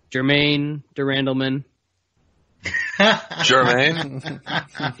 Jermaine Durandleman. Jermaine?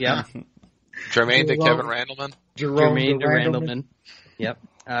 Yep. Jermaine to Kevin Randleman? Jermaine Durandleman. Yep.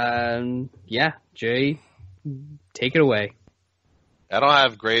 Yeah, Jay, take it away. I don't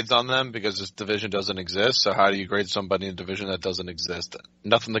have grades on them because this division doesn't exist, so how do you grade somebody in a division that doesn't exist?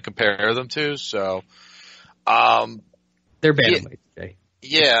 Nothing to compare them to, so... They're bantamweights, Jay.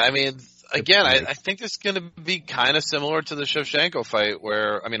 Yeah, I mean, again, I think it's going to be kind of similar to the Shevchenko fight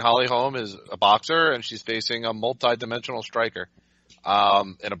where, I mean, Holly Holm is a boxer and she's facing a multi-dimensional striker.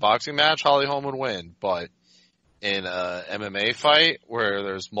 In a boxing match, Holly Holm would win, but in a MMA fight where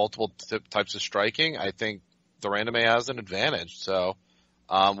there's multiple types of striking, I think Durandame has an advantage. So,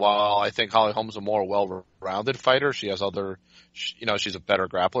 while I think Holly Holm's a more well-rounded fighter, she has she's a better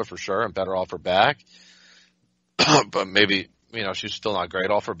grappler for sure and better off her back. But maybe, she's still not great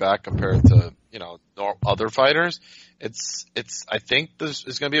off her back compared to, other fighters. I think this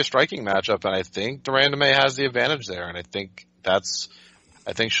is going to be a striking matchup, and I think Durandame has the advantage there, and I think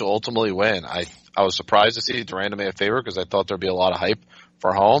she'll ultimately win. I was surprised to see Durandame a favorite because I thought there'd be a lot of hype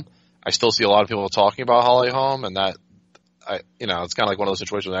for Holm. I still see a lot of people talking about Holly Holm, and that, it's kind of like one of those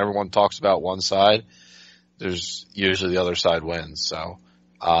situations when everyone talks about one side. There's usually the other side wins. So,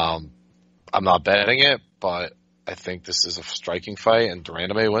 I'm not betting it, but I think this is a striking fight, and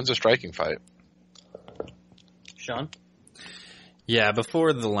Durandame wins a striking fight. Sean? Yeah,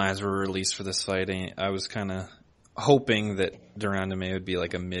 before the lines were released for this fight, I was kind of hoping that Durandame would be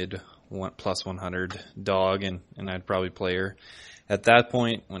like a mid plus 100 dog, and I'd probably play her at that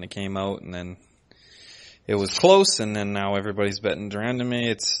point when it came out, and then it was close, and then now everybody's betting Durandame.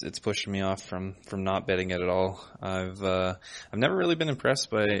 It's pushing me off from not betting it at all. I've never really been impressed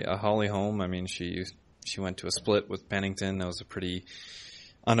by Holly Holm. I mean, she went to a split with Pennington. That was a pretty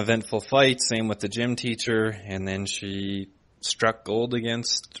uneventful fight. Same with the gym teacher. And then she struck gold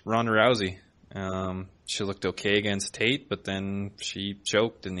against Ronda Rousey. She looked okay against Tate, but then she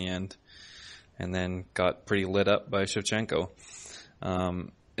choked in the end. And then got pretty lit up by Shevchenko.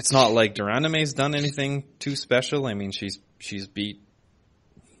 It's not like Durandame's done anything too special. I mean, she's beat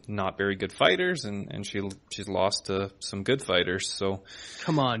not very good fighters, and she's lost to some good fighters. So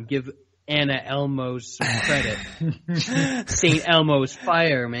come on, give Anna Elmo's some credit. St. Elmo's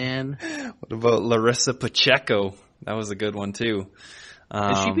fire, man. What about Larissa Pacheco? That was a good one too.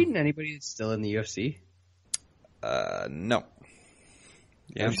 Has she beaten anybody that's still in the UFC? No.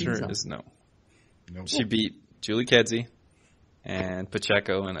 The answer is no. Nope. She beat Julie Kedzie and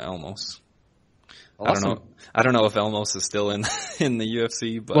Pacheco and Elmos. Awesome. I don't know if Elmos is still in the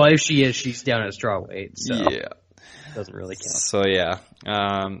UFC, but well, if she is, she's down at strawweight. So yeah, doesn't really count. So yeah,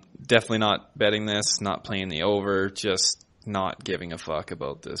 definitely not betting this, not playing the over, just not giving a fuck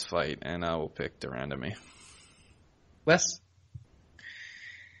about this fight, and I will pick Durandame. Wes?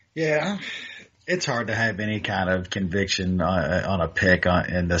 Yeah, it's hard to have any kind of conviction on a pick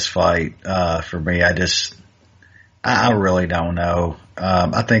in this fight. For me, I really don't know.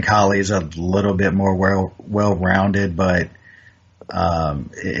 I think Holly's a little bit more well-rounded, but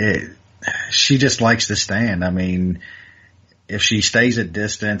she just likes to stand. I mean, if she stays at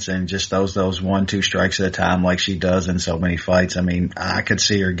distance and just those 1-2 strikes at a time like she does in so many fights, I mean, I could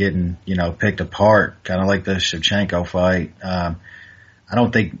see her getting, picked apart, kind of like the Shevchenko fight. I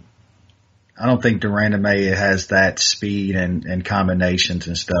don't think Durandame has that speed and combinations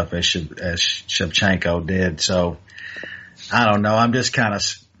and stuff as Shevchenko did. So I don't know. I'm just kind of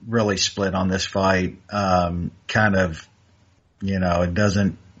really split on this fight.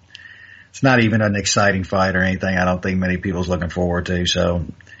 It's not even an exciting fight or anything. I don't think many people's looking forward to. So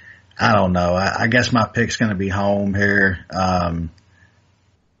I don't know. I guess my pick's going to be home here.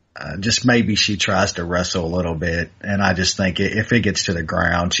 Just maybe she tries to wrestle a little bit, and I just think if it gets to the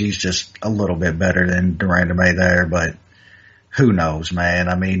ground, she's just a little bit better than Durandame there, but who knows, man?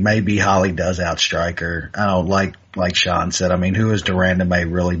 I mean, maybe Holly does outstrike her. I don't like Sean said, I mean, who has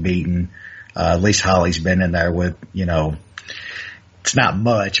Durandame really beaten? At least Holly's been in there with, it's not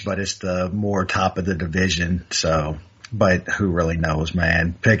much, but it's the more top of the division, so, but who really knows,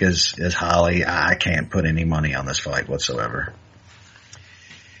 man? Pick is Holly. I can't put any money on this fight whatsoever.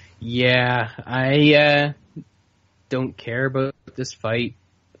 Yeah, I don't care about this fight.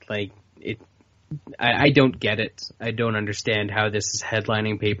 Like, I don't get it. I don't understand how this is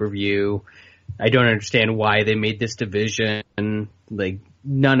headlining pay-per-view. I don't understand why they made this division. Like,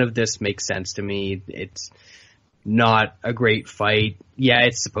 none of this makes sense to me. It's not a great fight. Yeah,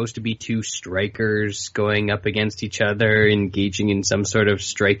 it's supposed to be two strikers going up against each other, engaging in some sort of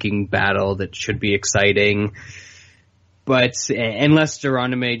striking battle that should be exciting. But unless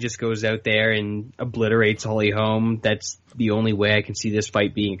Geronimo just goes out there and obliterates Holly Holm, that's the only way I can see this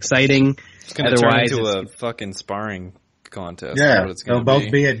fight being exciting. It's going to turn into a fucking sparring contest. Yeah, It's they'll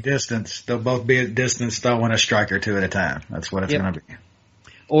both be at distance. They'll both be at distance throwing a strike or two at a time. That's what it's going to be.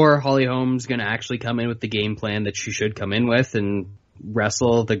 Or Holly Holm's going to actually come in with the game plan that she should come in with and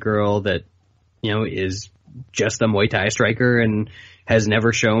wrestle the girl that, you know, is just a Muay Thai striker and has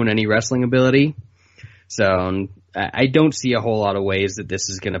never shown any wrestling ability. So I don't see a whole lot of ways that this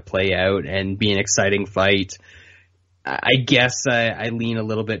is going to play out and be an exciting fight. I guess I lean a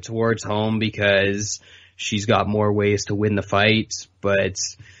little bit towards Holm because she's got more ways to win the fight, but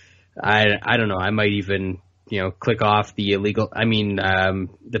I don't know. I might even, you know, click off the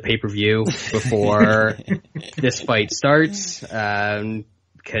the pay-per-view before this fight starts,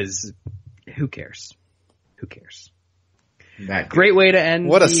 because who cares? Who cares? Great way to end.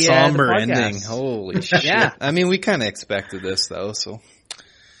 What a the somber ending! Holy shit! Yeah. I mean, we kind of expected this though, so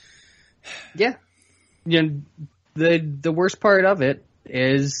yeah. You know, the worst part of it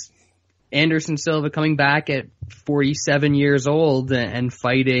is Anderson Silva coming back at 47 years old and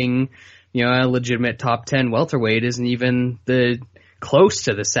fighting, you know, a legitimate top 10 welterweight isn't even close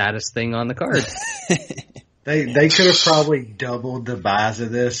to the saddest thing on the card. They could have probably doubled the buys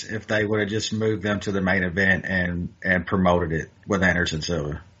of this if they would have just moved them to the main event and promoted it with Anderson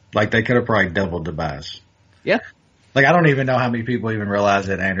Silva. Like, they could have probably doubled the buys. Yeah. Like, I don't even know how many people even realize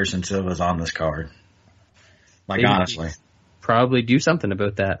that Anderson Silva's on this card. Like, honestly. Probably do something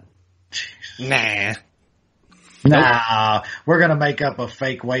about that. Nah, we're going to make up a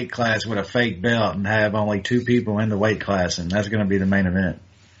fake weight class with a fake belt and have only 2 people in the weight class, and that's going to be the main event.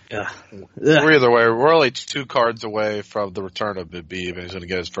 We're either way. We're only 2 cards away from the return of Habib, and he's going to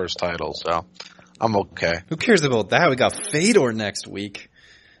get his first title, so I'm okay. Who cares about that? We got Fedor next week.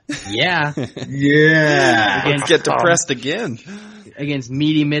 Yeah. Yeah. Let's get depressed again. Against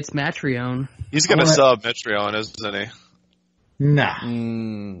Meaty Mitts Matrione. He's going to sub Mitrione, isn't he? Nah. I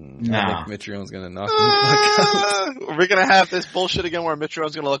think Mitrione's going to knock him the fuck out. We're going to have this bullshit again where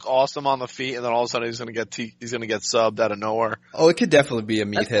Mitrione's going to look awesome on the feet, and then all of a sudden he's going to get subbed out of nowhere. Oh, it could definitely be a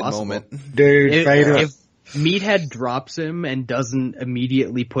meathead moment. Dude, if Meathead drops him and doesn't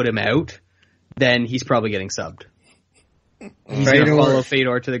immediately put him out, then he's probably getting subbed. He's going to follow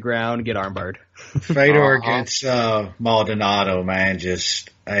Fedor to the ground, get armbarred. Fedor gets Maldonado, man,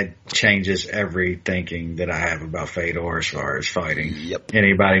 it changes every thinking that I have about Fedor as far as fighting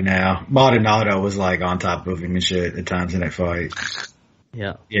anybody now. Maldonado was like on top of him and shit at times in that fight.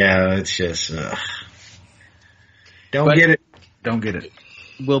 Yeah. Yeah, it's just Don't get it.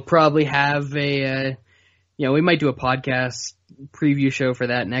 We'll probably have we might do a podcast preview show for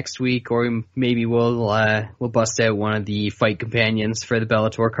that next week, or maybe we'll bust out one of the fight companions for the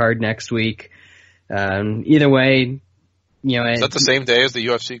Bellator card next week. Either way, you know, is that the same day as the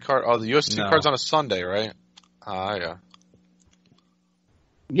UFC card? Oh, the UFC card's on a Sunday, right? Yeah.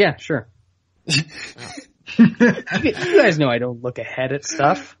 Yeah, sure. You guys know I don't look ahead at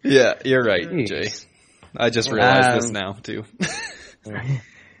stuff. Yeah, you're right, Jay. I just realized this now too.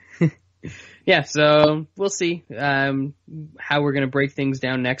 Yeah, so we'll see how we're going to break things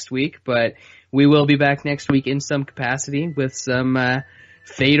down next week, but we will be back next week in some capacity with some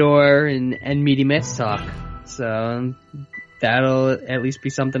Fedor and Meaty Mitts talk. So that'll at least be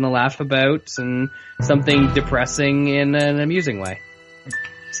something to laugh about and something depressing in an amusing way.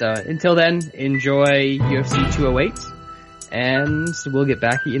 So until then, enjoy UFC 208, and we'll get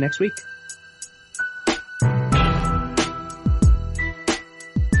back at you next week.